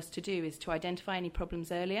enable us to do is to identify any problems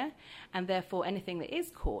earlier, and therefore anything that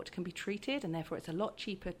is caught can be treated, and therefore it's a lot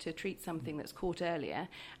cheaper to treat something that's caught earlier,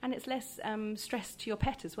 and it's less stress to your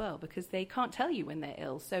pet as well, because they can't tell you when they're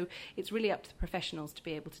ill. So it's really up to the professionals to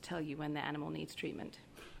be able to tell you when their animal needs treatment.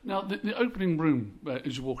 Now, the opening room,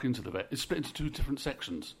 as you walk into the vet, is split into 2 different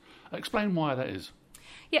sections. Explain why that is.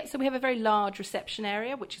 Yeah, so we have a very large reception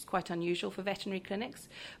area, which is quite unusual for veterinary clinics,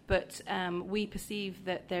 but we perceive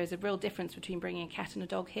that there is a real difference between bringing a cat and a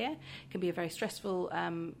dog here. It can be a very stressful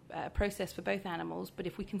process for both animals, but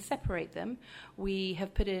if we can separate them, we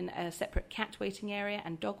have put in a separate cat waiting area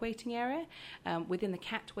and dog waiting area. Within the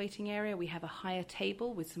cat waiting area, we have a higher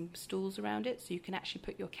table with some stools around it, so you can actually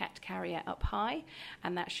put your cat carrier up high,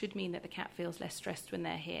 and that should mean that the cat feels less stressed when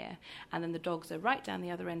they're here. And then the dogs are right down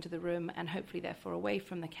the other end of the room, and hopefully therefore away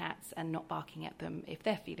from the cats and not barking at them if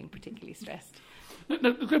they're feeling particularly stressed.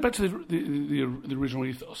 Now, go back to the original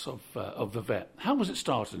ethos of the vet. How was it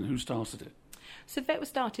started and who started it? So the vet was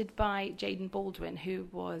started by Jaden Baldwin, who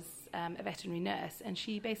was a veterinary nurse, and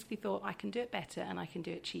she basically thought, I can do it better and I can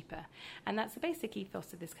do it cheaper. And that's the basic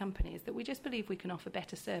ethos of this company, is that we just believe we can offer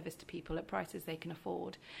better service to people at prices they can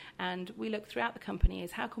afford. And we look throughout the company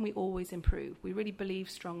as how can we always improve? We really believe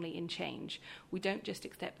strongly in change. We don't just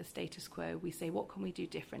accept the status quo. We say, what can we do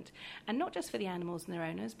different? And not just for the animals and their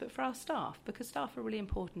owners, but for our staff, because staff are really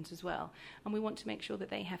important as well. And we want to make sure that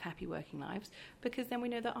they have happy working lives, because then we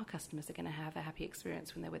know that our customers are going to have a happy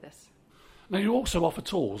experience when they're with us. Now, you also offer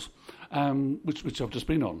tours, which I've just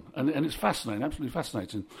been on, and it's fascinating, absolutely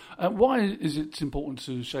fascinating. Why is it important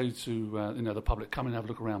to say to the public, come and have a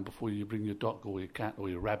look around before you bring your dog or your cat or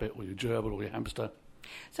your rabbit or your gerbil or your hamster?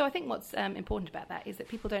 So I think what's important about that is that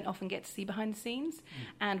people don't often get to see behind the scenes,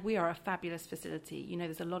 and we are a fabulous facility. You know,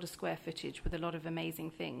 there's a lot of square footage with a lot of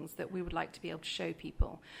amazing things that we would like to be able to show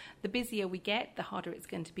people. The busier we get, the harder it's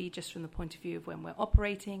going to be just from the point of view of when we're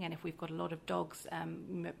operating, and if we've got a lot of dogs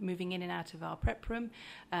moving in and out of our prep room,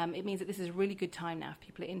 it means that this is a really good time now if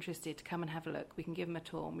people are interested to come and have a look. We can give them a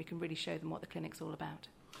tour and we can really show them what the clinic's all about.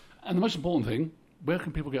 And the most important thing, where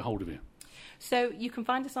can people get hold of you? So you can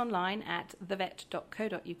find us online at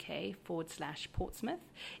thevet.co.uk/Portsmouth.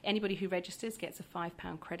 Anybody who registers gets a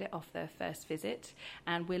 £5 credit off their first visit.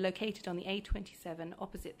 And we're located on the A27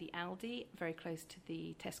 opposite the Aldi, very close to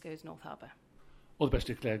the Tesco's North Harbour. All the best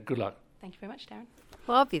to you, Claire. Good luck. Thank you very much, Darren.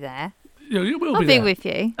 Well, I'll be there. You will I'll be be there. with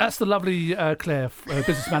you. That's the lovely Claire,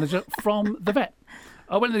 business manager from The Vet.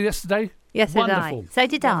 I went there yesterday. Yes, Wonderful. so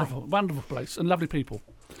did I. Wonderful place and lovely people.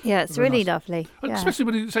 Yeah, it's Very really nice. lovely. And Yeah. especially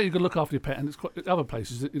when you say you've got to look after your pet, and it's quite, other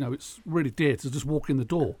places, it's really dear to just walk in the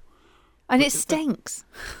door. And it stinks.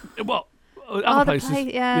 Well, other places,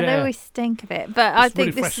 they always stink a bit. But I think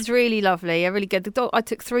really this fresh. is really lovely. Really good. The dog, I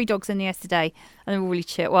took 3 dogs in yesterday, and they were really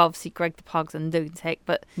chill. Well, obviously Greg the pug's and lunatic,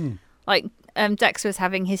 but Dexter was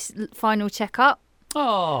having his final checkup.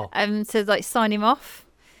 Oh, To sign him off,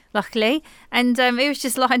 luckily, and he was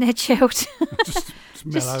just lying there chilled, just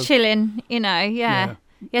mellow. just chilling. Yeah.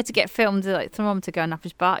 He had to get filmed, thermometer going up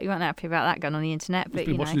his butt. You weren't happy about that going on the internet, He's but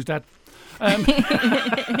been watching his dad.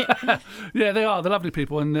 Yeah, they are. They're lovely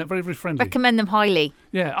people and very, very friendly. recommend them highly.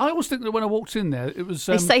 Yeah, I always think that when I walked in there, it was.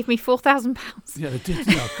 They saved me £4,000. Yeah, they did.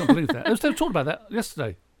 Yeah, I can't believe that. They were talking about that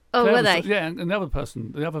yesterday. Oh, Claire were was- they? Yeah, and the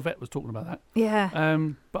other vet was talking about that. Yeah.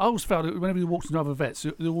 But I always felt that whenever you walked into other vets,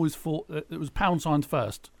 they always thought that it was pound signs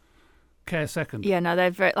first, care second. Yeah, no,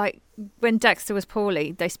 they're very, when Dexter was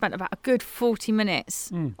poorly, they spent about a good 40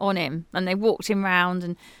 minutes on him, and they walked him round,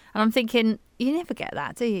 and I'm thinking, you never get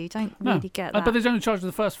that, do you? You don't really get that. But they only charged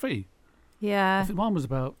the first fee. I Yeah. think mine was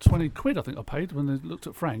about 20 quid, I think I paid when they looked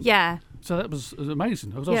at Frank. Yeah. So that was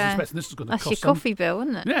amazing. I was Yeah. expecting this was going to That's cost your some. coffee bill,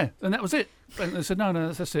 isn't it? Yeah, and that was it. And they said, no,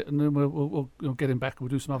 that's it. And then we'll get him back and we'll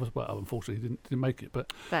do some other. Well, unfortunately, he didn't make it.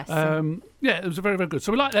 But Bless him. yeah, it was very, very good.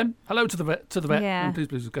 So we like them. Hello to the vet. Yeah. And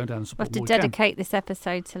please go down and We'll support have to them all you dedicate this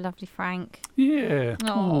episode to lovely Frank. can. Yeah.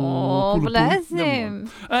 Oh, bless Never him.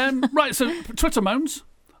 mind. Right, so Twitter moans.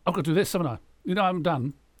 I've got to do this, haven't I? I haven't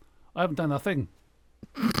done a thing.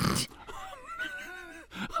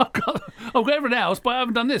 I've got everything else, but I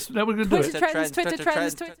haven't done this. Now we're going to do it. Twitter trends, Twitter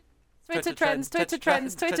trends, Twitter trends, Twitter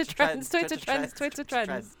trends, Twitter trends, Twitter trends, Twitter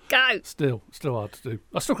trends. Go. Still hard to do.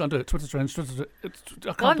 I still can't do it. Twitter trends. I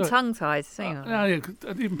can't I'm do it. tongue-tied. No, yeah,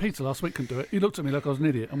 even Peter last week couldn't do it. He looked at me like I was an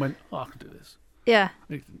idiot and went, I can do this. Yeah.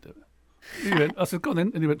 He didn't do it. He went, I said, go on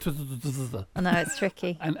then. And he went, I know, it's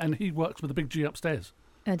tricky. and he works with the big G upstairs.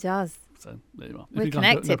 It does. So there you are. If We're you can't do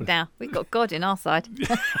it, connected nobody- now. We've got God in our side.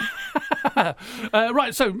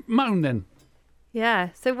 Right, so moan then. Yeah.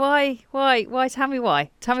 So why? Tell me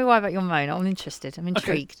why. Tell me why about your moan. I'm interested. I'm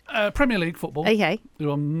intrigued. Premier League football, Okay.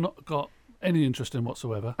 who I've not got any interest in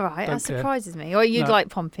whatsoever. All right. Don't That care. surprises me. Or you'd No. like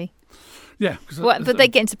Pompey. Yeah. But they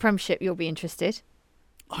get into Premiership, you'll be interested.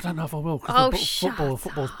 I don't know if I will Oh, because shut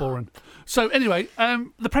football's boring. So anyway,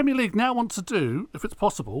 the Premier League now wants to do, if it's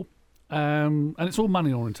possible, and it's all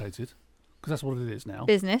money orientated, because that's what it is now.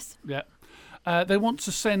 Business. Yeah. They want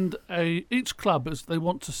to send each club they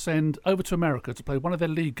want to send over to America to play one of their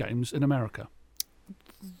league games in America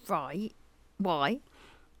Right. Why?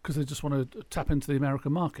 because they just want to tap into the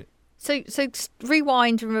American market. So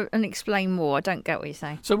rewind and explain more. I don't get what you're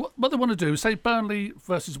saying. So what they want to do is say Burnley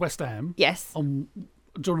versus West Ham Yes.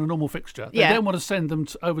 during a normal fixture. They Yeah. then want to send them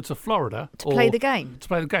over to Florida To play the game. to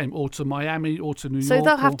play the game, or to Miami, or to New York. So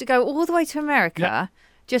they'll have or- to go all the way to America Yeah.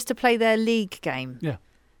 just to play their league game. Yeah.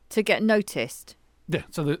 To get noticed. Yeah,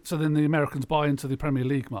 so then the Americans buy into the Premier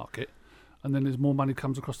League market, and then there's more money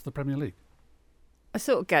comes across to the Premier League. I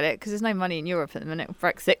sort of get it because there's no money in Europe at the minute.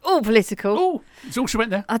 Brexit. All political. Oh, it's all she went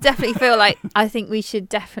there. I definitely feel like I think we should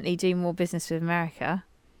definitely do more business with America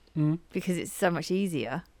because it's so much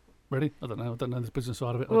easier. Really? I don't know the business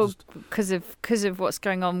side of it. Well, because of what's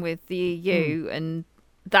going on with the EU and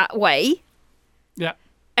that way. Yeah.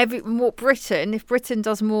 If Britain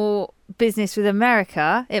does more business with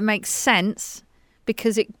America, it makes sense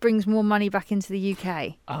because it brings more money back into the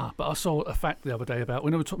UK. But I saw a fact the other day about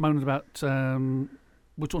when we were moaning about.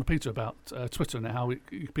 We're talking to Peter about Twitter and how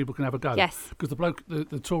people can have a go. Yes. Because the bloke,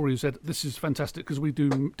 the Tory, who said this is fantastic because we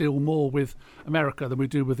do deal more with America than we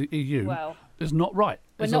do with the EU. Well, is not right.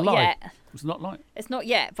 It's not a lie. yet. It's not right. It's not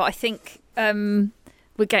yet, but I think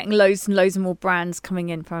we're getting loads and loads of more brands coming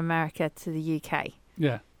in from America to the UK.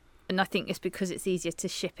 Yeah. And I think it's because it's easier to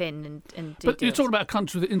ship in and do But deals. you're talking about a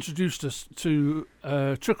country that introduced us to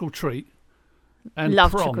trick or treat and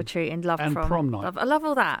love prom. trick or treat and love and prom night. I love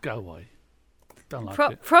all that. Go away. Don't like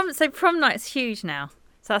it. Prom night's huge now.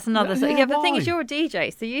 So that's another. Yeah, But the thing is, why? you're a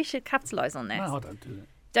DJ, so you should capitalise on this. No, I don't do that.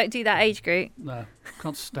 Don't do that age group. No,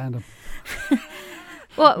 can't stand them.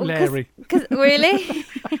 What? Larry. Cause, really? Yeah,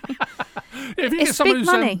 if you It's big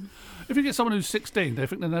money. If you get someone who's 16, they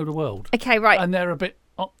think they know the world. Okay, right. And they're a bit,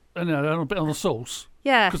 they're a bit on the sauce.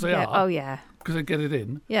 Yeah. 'Cause they yeah. are. Oh, yeah. Because they get it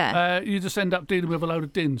in. Yeah. You just end up dealing with a load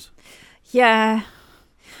of dins. Yeah.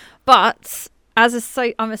 But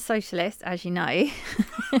I'm a socialist, as you know.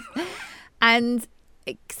 And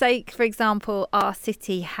say, for example, our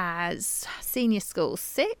city has senior schools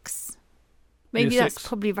 6. Maybe Year that's 6.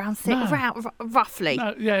 probably around 6, No. roughly.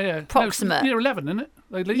 No, yeah. Approximate. No, year 11, isn't it?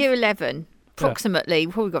 They leave. Year 11, approximately.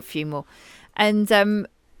 We've probably got a few more. And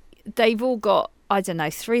they've all got, I don't know,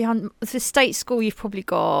 300. The state school, you've probably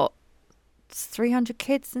got 300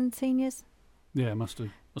 kids and seniors. Yeah, must do.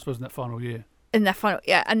 I suppose in that final year. In their final,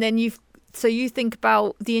 yeah. And then you think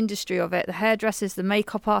about the industry of it, the hairdressers, the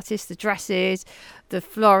makeup artists, the dresses, the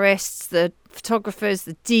florists, the photographers,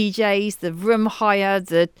 the DJs, the room hire,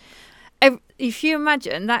 if you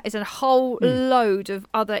imagine, that is a whole load of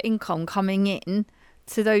other income coming in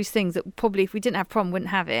to those things that probably, if we didn't have prom,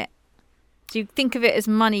 wouldn't have it. Do you think of it as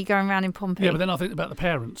money going around in Pompey? Yeah, but then I think about the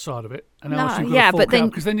parents' side of it. And No, how much you've yeah, got to but fork then- out,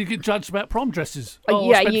 because then you get judged about prom dresses. Yeah,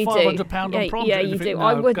 I spent you do. £500 on prom yeah, dresses. you think,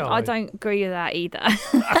 do. no, I don't agree with that either.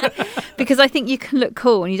 Because I think you can look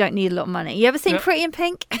cool and you don't need a lot of money. You ever seen Pretty in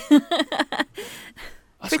Pink?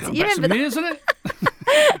 That's going you back some remember years, isn't it?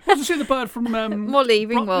 Wasn't she the bird from... Molly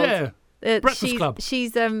Ringwald. Yeah. Breakfast Club.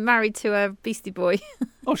 She's married to a Beastie Boy.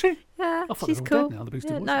 Oh, she? Yeah, I thought she's they were all cool. dead now, the Beastie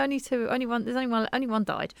Yeah, Boys. no, only two. Only one. There's only one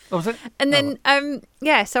died. Oh, was it? And then,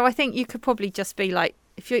 right. so I think you could probably just be like,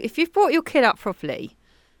 if you've brought your kid up properly,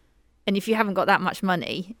 and if you haven't got that much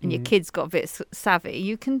money, and your kid's got a bit savvy,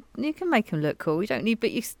 you can make them look cool. You don't need,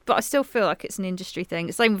 but I still feel like it's an industry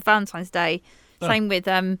thing. Same with Valentine's Day. Same with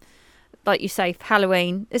like you say,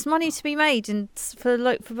 Halloween. There's money to be made, and for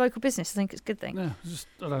local business, I think it's a good thing. Yeah,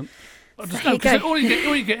 I don't... There you because go. all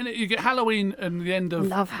you get in it, you get Halloween and the end of.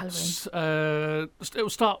 Love Halloween. It will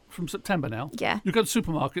start from September now. Yeah. You go to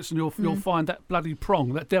supermarkets and you'll find that bloody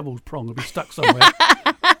prong, that devil's prong, will be stuck somewhere.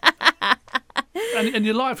 and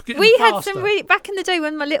your life getting We faster. had some really back in the day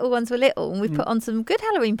when my little ones were little, and we put on some good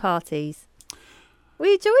Halloween parties.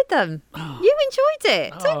 We enjoyed them. You enjoyed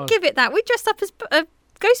it. Don't give it that. We dressed up as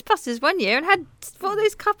Ghostbusters one year and had what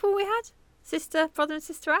those couple we had, brother and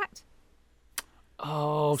sister act.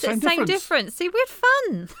 Oh, Same same difference. difference. See, we had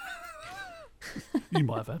fun. You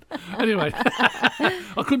might have had. Anyway,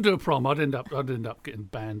 I couldn't do a prom. I'd end up getting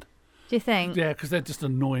banned. Do you think? Yeah, because they're just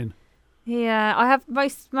annoying. Yeah, I have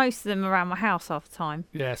most of them around my house half the time.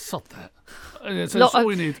 Yeah, sod that. So that's all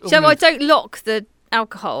we need. all So we I need. don't lock the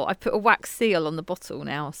alcohol. I put a wax seal on the bottle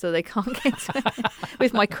now, so they can't get to it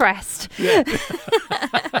with my crest. Yeah.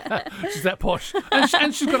 She's that posh.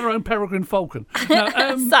 And she's got her own peregrine falcon.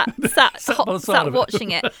 Now, Sat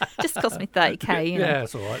watching it. Just cost me 30k. You know. Yeah,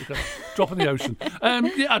 it's all right. Drop in the ocean.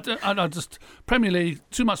 I just Premier League,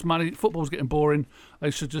 too much money. Football's getting boring.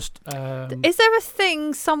 They should just. Is there a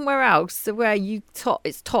thing somewhere else where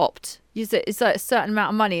it's topped? Is that a certain amount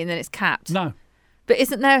of money and then it's capped? No. But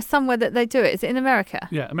isn't there somewhere that they do it? Is it in America?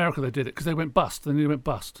 Yeah, America they did it because they went bust. Then they went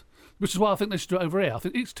bust. Which is why I think they should do it over here. I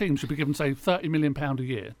think each team should be given, say, £30 million a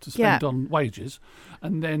year to spend on wages,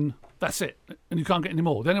 and then that's it. And you can't get any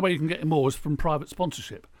more. The only way you can get more is from private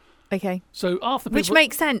sponsorship. Okay. So after people, which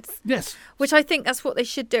makes sense. Yes. Which I think that's what they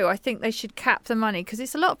should do. I think they should cap the money because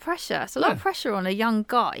it's a lot of pressure. It's a lot of pressure on a young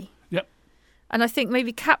guy. Yep. And I think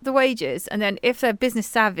maybe cap the wages, and then if they're business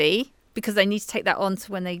savvy, because they need to take that on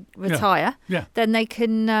to when they retire, then they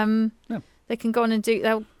can they can go on and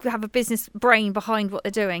they'll have a business brain behind what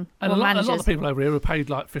they're doing. And a lot of people over here are paid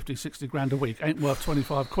like 50, 60 grand a week, ain't worth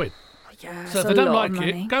 25 quid. Yeah, so if they don't like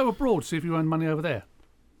it, go abroad, see if you earn money over there.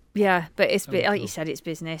 Yeah, but like you said, it's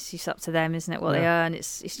business. It's up to them, isn't it? What they earn.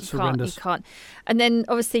 It's you can't. And then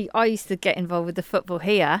obviously, I used to get involved with the football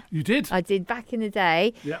here. You did? I did back in the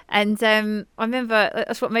day. Yeah. And I remember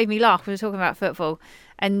that's what made me laugh when we were talking about football.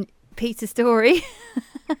 And Peter Story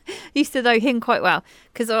used to know him quite well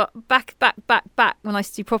because back when I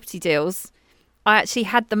used to do property deals, I actually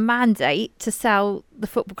had the mandate to sell the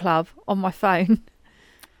football club on my phone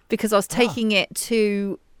because I was taking it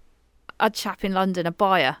to a chap in London, a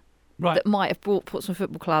buyer that might have bought Portsmouth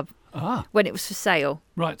Football Club when it was for sale.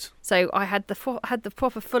 Right. So I had the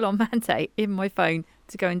proper full-on mandate in my phone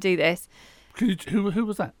to go and do this. Who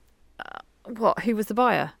was that? Who was the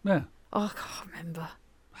buyer? Yeah. Oh, I can't remember.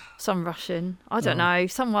 Some Russian. I don't Oh. know.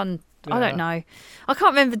 Someone. Yeah. I don't know. I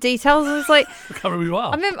can't remember the details. I was like, I can't remember who you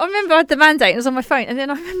are. I remember I had the mandate. It was on my phone, and then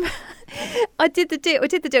I remember I did the deal. It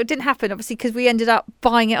didn't happen, obviously, because we ended up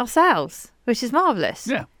buying it ourselves, which is marvellous.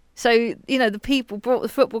 Yeah. So, you know, the people brought the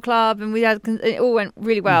football club and it all went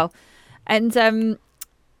really well. And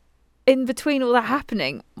in between all that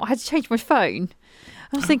happening, I had to change my phone.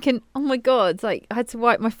 I was thinking, oh my God, like I had to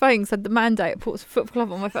wipe my phone because I had the mandate at Portsmouth Football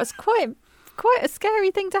Club on my phone. It's quite a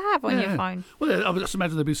scary thing to have on your phone. Well, I would just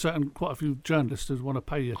imagine there'd be quite a few journalists who want to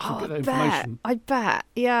pay you to get that information. I bet.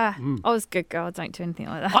 Yeah. I was a good girl. I don't do anything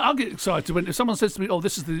like that. I'll get excited if someone says to me, "Oh,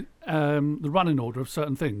 this is the running order of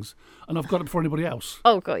certain things," and I've got it before anybody else.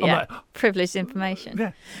 Oh God, I'm yeah. like, Privileged information.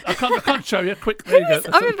 Yeah, I can't show you. Quick, there you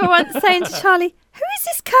go. I remember once saying to Charlie, "Who is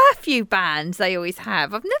this curfew band they always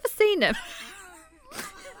have? I've never seen them."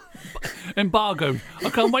 Embargo. I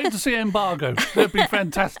can't wait to see Embargo. That'd be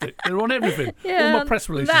fantastic. They're on everything. Yeah, all my press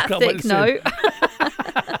releases. that Can't wait thick to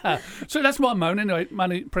note. see. So that's my moan. Anyway,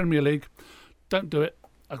 money, Premier League. Don't do it.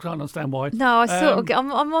 I can't understand why. No, I sort of.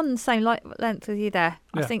 I'm on the same length with you there.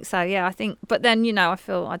 Yeah. I think so. Yeah, I think. But then I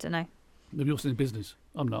feel I don't know. Maybe you're seeing business.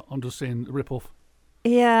 I'm not. I'm just seeing a rip-off.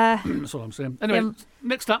 Yeah. That's all I'm saying. Anyway,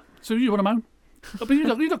 next up. So you want to moan? But you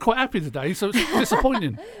look quite happy today, so it's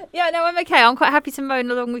disappointing. Yeah, no, I'm okay. I'm quite happy to moan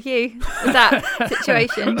along with you with that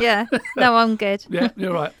situation. Yeah. No, I'm good. Yeah,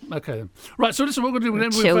 you're right. Okay then. Right, so listen, what we're going to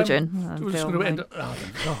do. Children. We're just going to end up.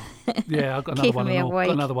 Yeah, I've got another Keeping one. me awake.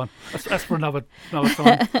 Got another one. That's for another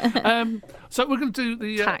time. So we're going to do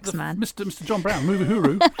the Taxman. Mr. John Brown, movie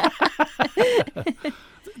Huru.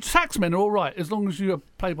 Taxmen are all right as long as you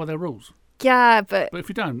play by their rules. Yeah, but if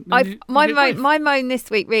you don't, my moan this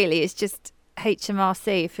week really is just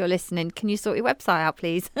HMRC. If you're listening, can you sort your website out,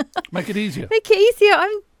 please? Make it easier. Make it easier.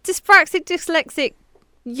 I'm dyspraxic, dyslexic,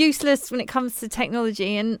 useless when it comes to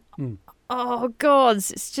technology, and oh God,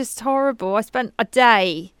 it's just horrible. I spent a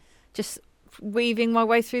day just weaving my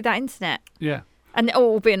way through that internet. Yeah. And it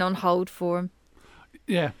all been on hold for them.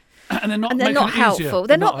 Yeah. And they're not helpful. Easier.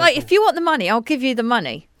 They're not like, if you want the money, I'll give you the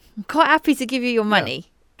money. I'm quite happy to give you your money. Yeah.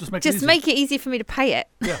 Just make it easy for me to pay it.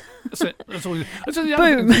 Yeah, that's it. That's all. Boom.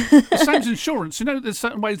 The same as insurance. You know, there's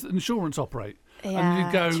certain ways that insurance operate. Yeah, and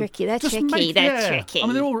you go, tricky. They're tricky. tricky. I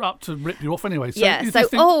mean, they're all up to rip you off anyway. So yeah. you So,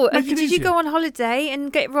 think, did you go on holiday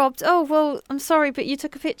and get robbed? Oh, well, I'm sorry, but you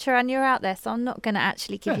took a picture and you're out there, so I'm not going to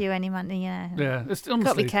actually give you any money. Yeah. Yeah. It's honestly,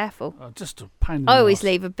 got to be careful. Just a pain in the I always arse.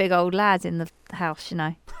 leave a big old lad in the house, you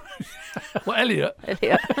know. Well, Elliot.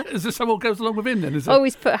 Is there someone who goes along with him then? Is I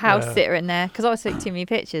always put a house sitter in there because I took too many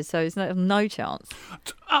pictures, so there's no chance.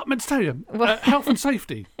 I meant to tell you, health and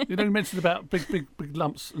safety. You know, you mentioned about big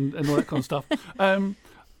lumps and all that kind of stuff. When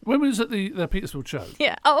we was at the Petersfield show.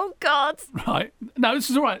 Yeah. Oh God. Right. No, this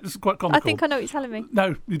is all right. This is quite comical. I think I know what you're telling me.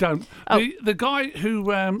 No, you don't. Oh. The guy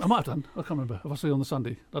who I might have done. I can't remember. If I see you on the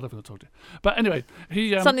Sunday, I don't think I told you. But anyway,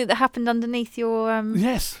 he something that happened underneath your.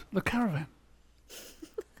 Yes, the caravan.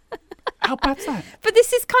 How bad's that? But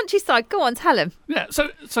this is countryside. Go on, tell him. Yeah.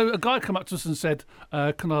 So a guy came up to us and said,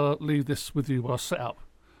 "Can I leave this with you while I set up?"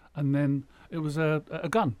 And then it was a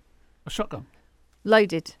gun, a shotgun.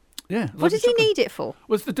 Loaded. Yeah. What did he need it for?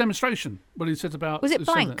 Was the demonstration? What he said about. Was it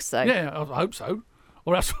blanks though? Yeah, I hope so.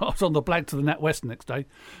 Or else I was on the blag to the NatWest next day.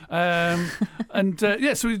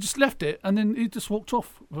 So he just left it, and then he just walked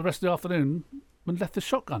off for the rest of the afternoon and left the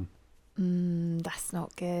shotgun. That's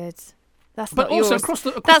not good. That's but not also your. across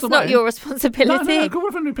the not your responsibility. No, good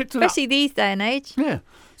one, picked it up. Especially these day and age. Yeah.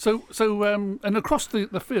 So and across the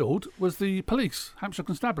field was the police, Hampshire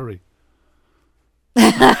Constabulary.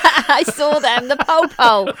 I saw them, the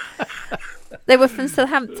pole. They were from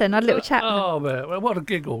Southampton. I had a little chat. Oh man, well, what a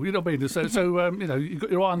giggle! You know what I mean? So you know, you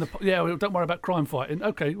got your eye on the. Yeah, well, don't worry about crime fighting.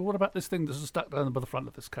 Okay, well, what about this thing that's stuck down by the front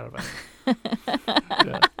of this caravan?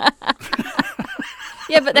 Yeah.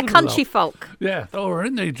 Yeah, but they're country folk. Yeah, we're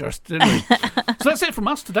in there just, didn't we? So that's it from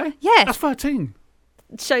us today. Yes. That's 13.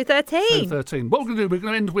 Show 13. Show 13. What we're going to do, we're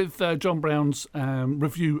going to end with John Brown's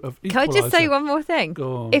review of Equalizer. Can I just say one more thing?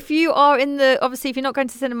 Go on. If you are obviously, if you're not going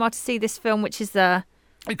to cinema to see this film, which is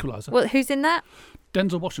Equalizer. Well, who's in that?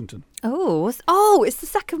 Denzel Washington. Oh, it's the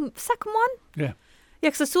second one? Yeah. Yeah,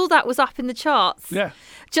 because I saw that was up in the charts. Yeah.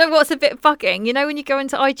 Do you know what's a bit bugging? You know when you go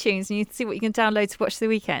into iTunes and you see what you can download to watch the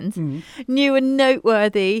weekend? Mm-hmm. New and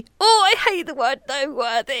noteworthy. Oh, I hate the word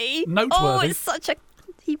noteworthy. Noteworthy? Oh, it's such a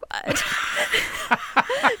key word.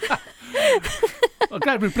 I'm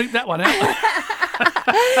glad we bleeped that one out.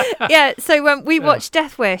 Yeah, so we watched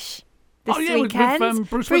Death Wish this weekend. With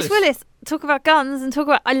Bruce Willis. Talk about guns and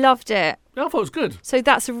I loved it. I thought it was good. So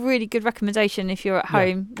that's a really good recommendation if you're at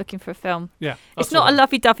home looking for a film. Yeah. It's not a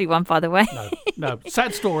lovey-dovey one, by the way. No.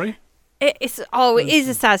 Sad story. It is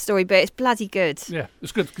a sad story, but it's bloody good. Yeah,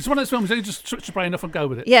 it's good. It's one of those films that you just switch your brain off and go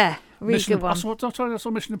with it. Yeah, really good one. I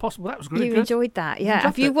saw Mission Impossible. That was really good. You enjoyed that, yeah.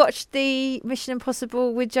 Have you watched the Mission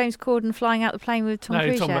Impossible with James Corden flying out the plane with Tom Cruise?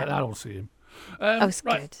 No, you're talking about that. I don't see him. It's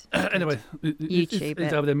right. good. Anyway, YouTube.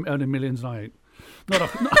 He's over there earning millions and I ain't. Not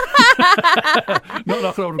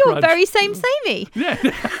like an old You're grudge. very samey. Yeah.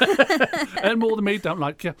 And more than me, don't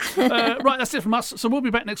like you. Right, that's it from us. So we'll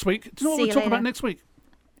be back next week. Do you know what we'll talk about next week?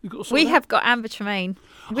 We have got Amber Tremaine.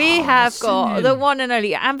 We have got the one and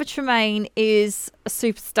only. Amber Tremaine is a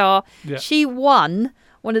superstar. Yeah. She won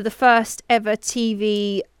one of the first ever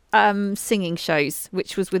TV singing shows,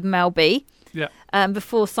 which was with Mel B. Yeah.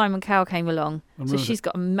 Before Simon Cowell came along. So she's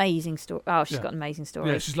got amazing story. Oh, she's got an amazing story.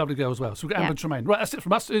 Yeah, she's a lovely girl as well. So we've got Amber Tremaine. Right, that's it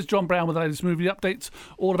from us. Here's John Brown with the latest movie updates,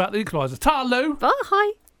 all about The Equalizer. Ta, Lou.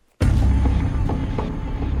 Bye.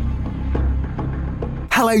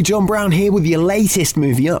 Hello, John Brown here with your latest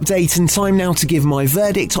movie update, and time now to give my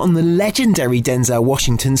verdict on the legendary Denzel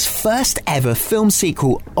Washington's first ever film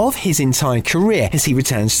sequel of his entire career as he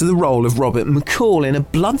returns to the role of Robert McCall in a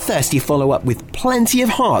bloodthirsty follow-up with plenty of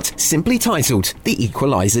heart, simply titled The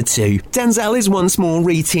Equalizer 2. Denzel is once more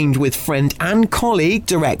re-teamed with friend and colleague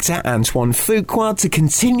director Antoine Fuqua to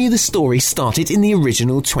continue the story started in the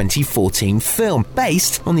original 2014 film,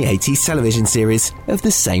 based on the 80s television series of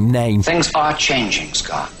the same name. Things are changing,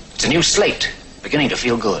 Scott. It's a new slate. Beginning to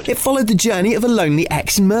feel good. It followed the journey of a lonely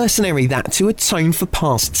ex-mercenary that, to atone for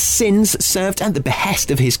past sins, served at the behest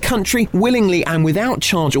of his country, willingly and without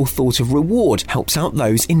charge or thought of reward, helps out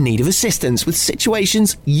those in need of assistance with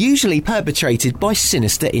situations usually perpetrated by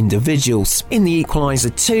sinister individuals. In The Equalizer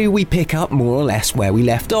 2, we pick up more or less where we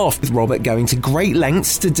left off, with Robert going to great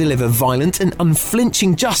lengths to deliver violent and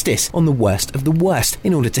unflinching justice on the worst of the worst,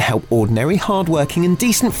 in order to help ordinary, hard-working and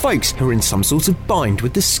decent folks who are in some sort of bind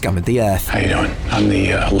with the scum of the earth. How you doing? I'm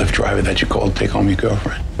the Lyft driver that you called to take home your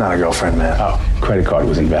girlfriend. Not a girlfriend, man. Oh, credit card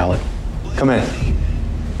was invalid. Come in.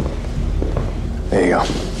 There you go.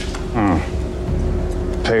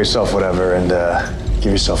 Pay yourself whatever and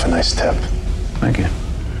give yourself a nice tip. Thank you.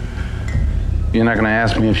 You're not going to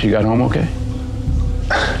ask me if she got home okay?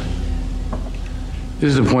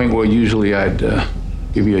 This is the point where usually I'd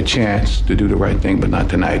give you a chance to do the right thing, but not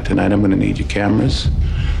tonight. Tonight I'm going to need your cameras,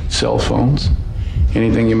 cell phones,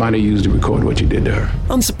 anything you might have used to record what you did to her.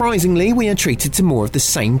 Unsurprisingly, we are treated to more of the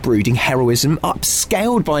same brooding heroism,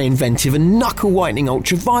 upscaled by inventive and knuckle-whitening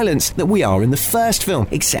ultra-violence that we are in the first film,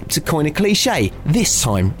 except to coin a cliche, this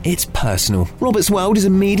time it's personal. Robert's world is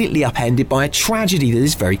immediately upended by a tragedy that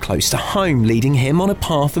is very close to home, leading him on a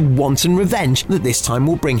path of wanton revenge that this time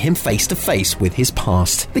will bring him face to face with his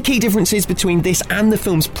past. The key differences between this and the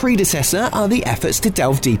film's predecessor are the efforts to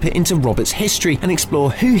delve deeper into Robert's history and explore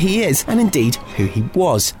who he is and indeed who he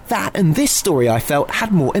was. That and this story, I felt,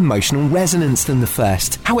 had more emotional resonance than the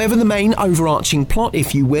first. However, the main overarching plot,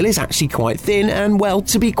 if you will, is actually quite thin and, well,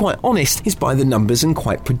 to be quite honest, is by the numbers and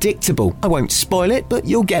quite predictable. I won't spoil it, but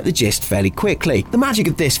you'll get the gist fairly quickly. The magic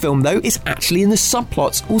of this film, though, is actually in the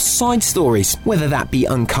subplots or side stories, whether that be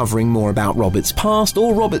uncovering more about Robert's past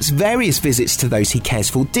or Robert's various visits to those he cares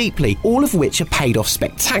for deeply, all of which are paid off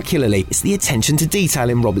spectacularly. It's the attention to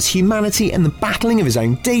detail in Robert's humanity and the battling of his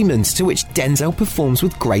own demons, to which Denzel performs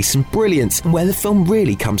with grace and brilliance, and where the film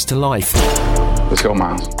really comes to life. Let's go,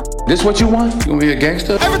 Miles. This what you want? You want to be a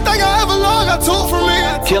gangster? Everything I ever learned, I took from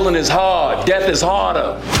me. Killing is hard. Death is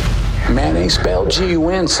harder. Man ain't spelled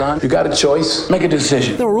G-U-N, son. You got a choice. Make a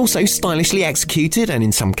decision. There are also stylishly executed, and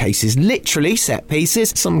in some cases literally, set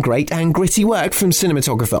pieces, some great and gritty work from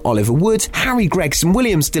cinematographer Oliver Wood. Harry Gregson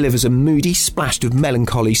Williams delivers a moody, splashed with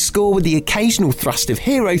melancholy score with the occasional thrust of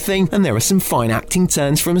hero theme, and there are some fine acting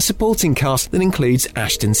turns from a supporting cast that includes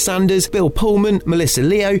Ashton Sanders, Bill Pullman, Melissa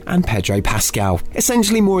Leo, and Pedro Pascal.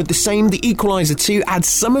 Essentially more of the same, The Equalizer 2 adds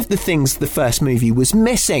some of the things the first movie was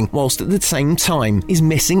missing, whilst at the same time is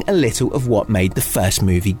missing a little of what made the first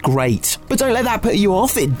movie great. But don't let that put you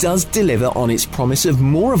off, it does deliver on its promise of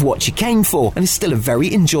more of what you came for, and is still a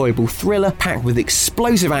very enjoyable thriller packed with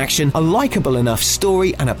explosive action, a likeable enough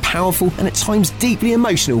story, and a powerful and at times deeply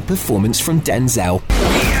emotional performance from Denzel.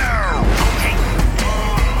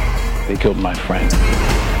 They killed my friend.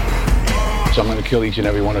 So I'm going to kill each and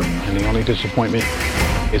every one of them, and the only disappointment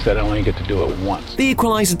is that I only get to do it once. The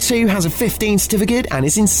Equalizer 2 has a 15 certificate and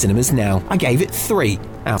is in cinemas now. I gave it 3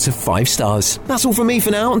 out of 5 stars. That's all from me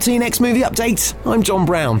for now. Until your next movie update, I'm John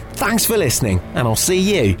Brown. Thanks for listening, and I'll see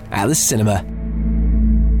you at the cinema.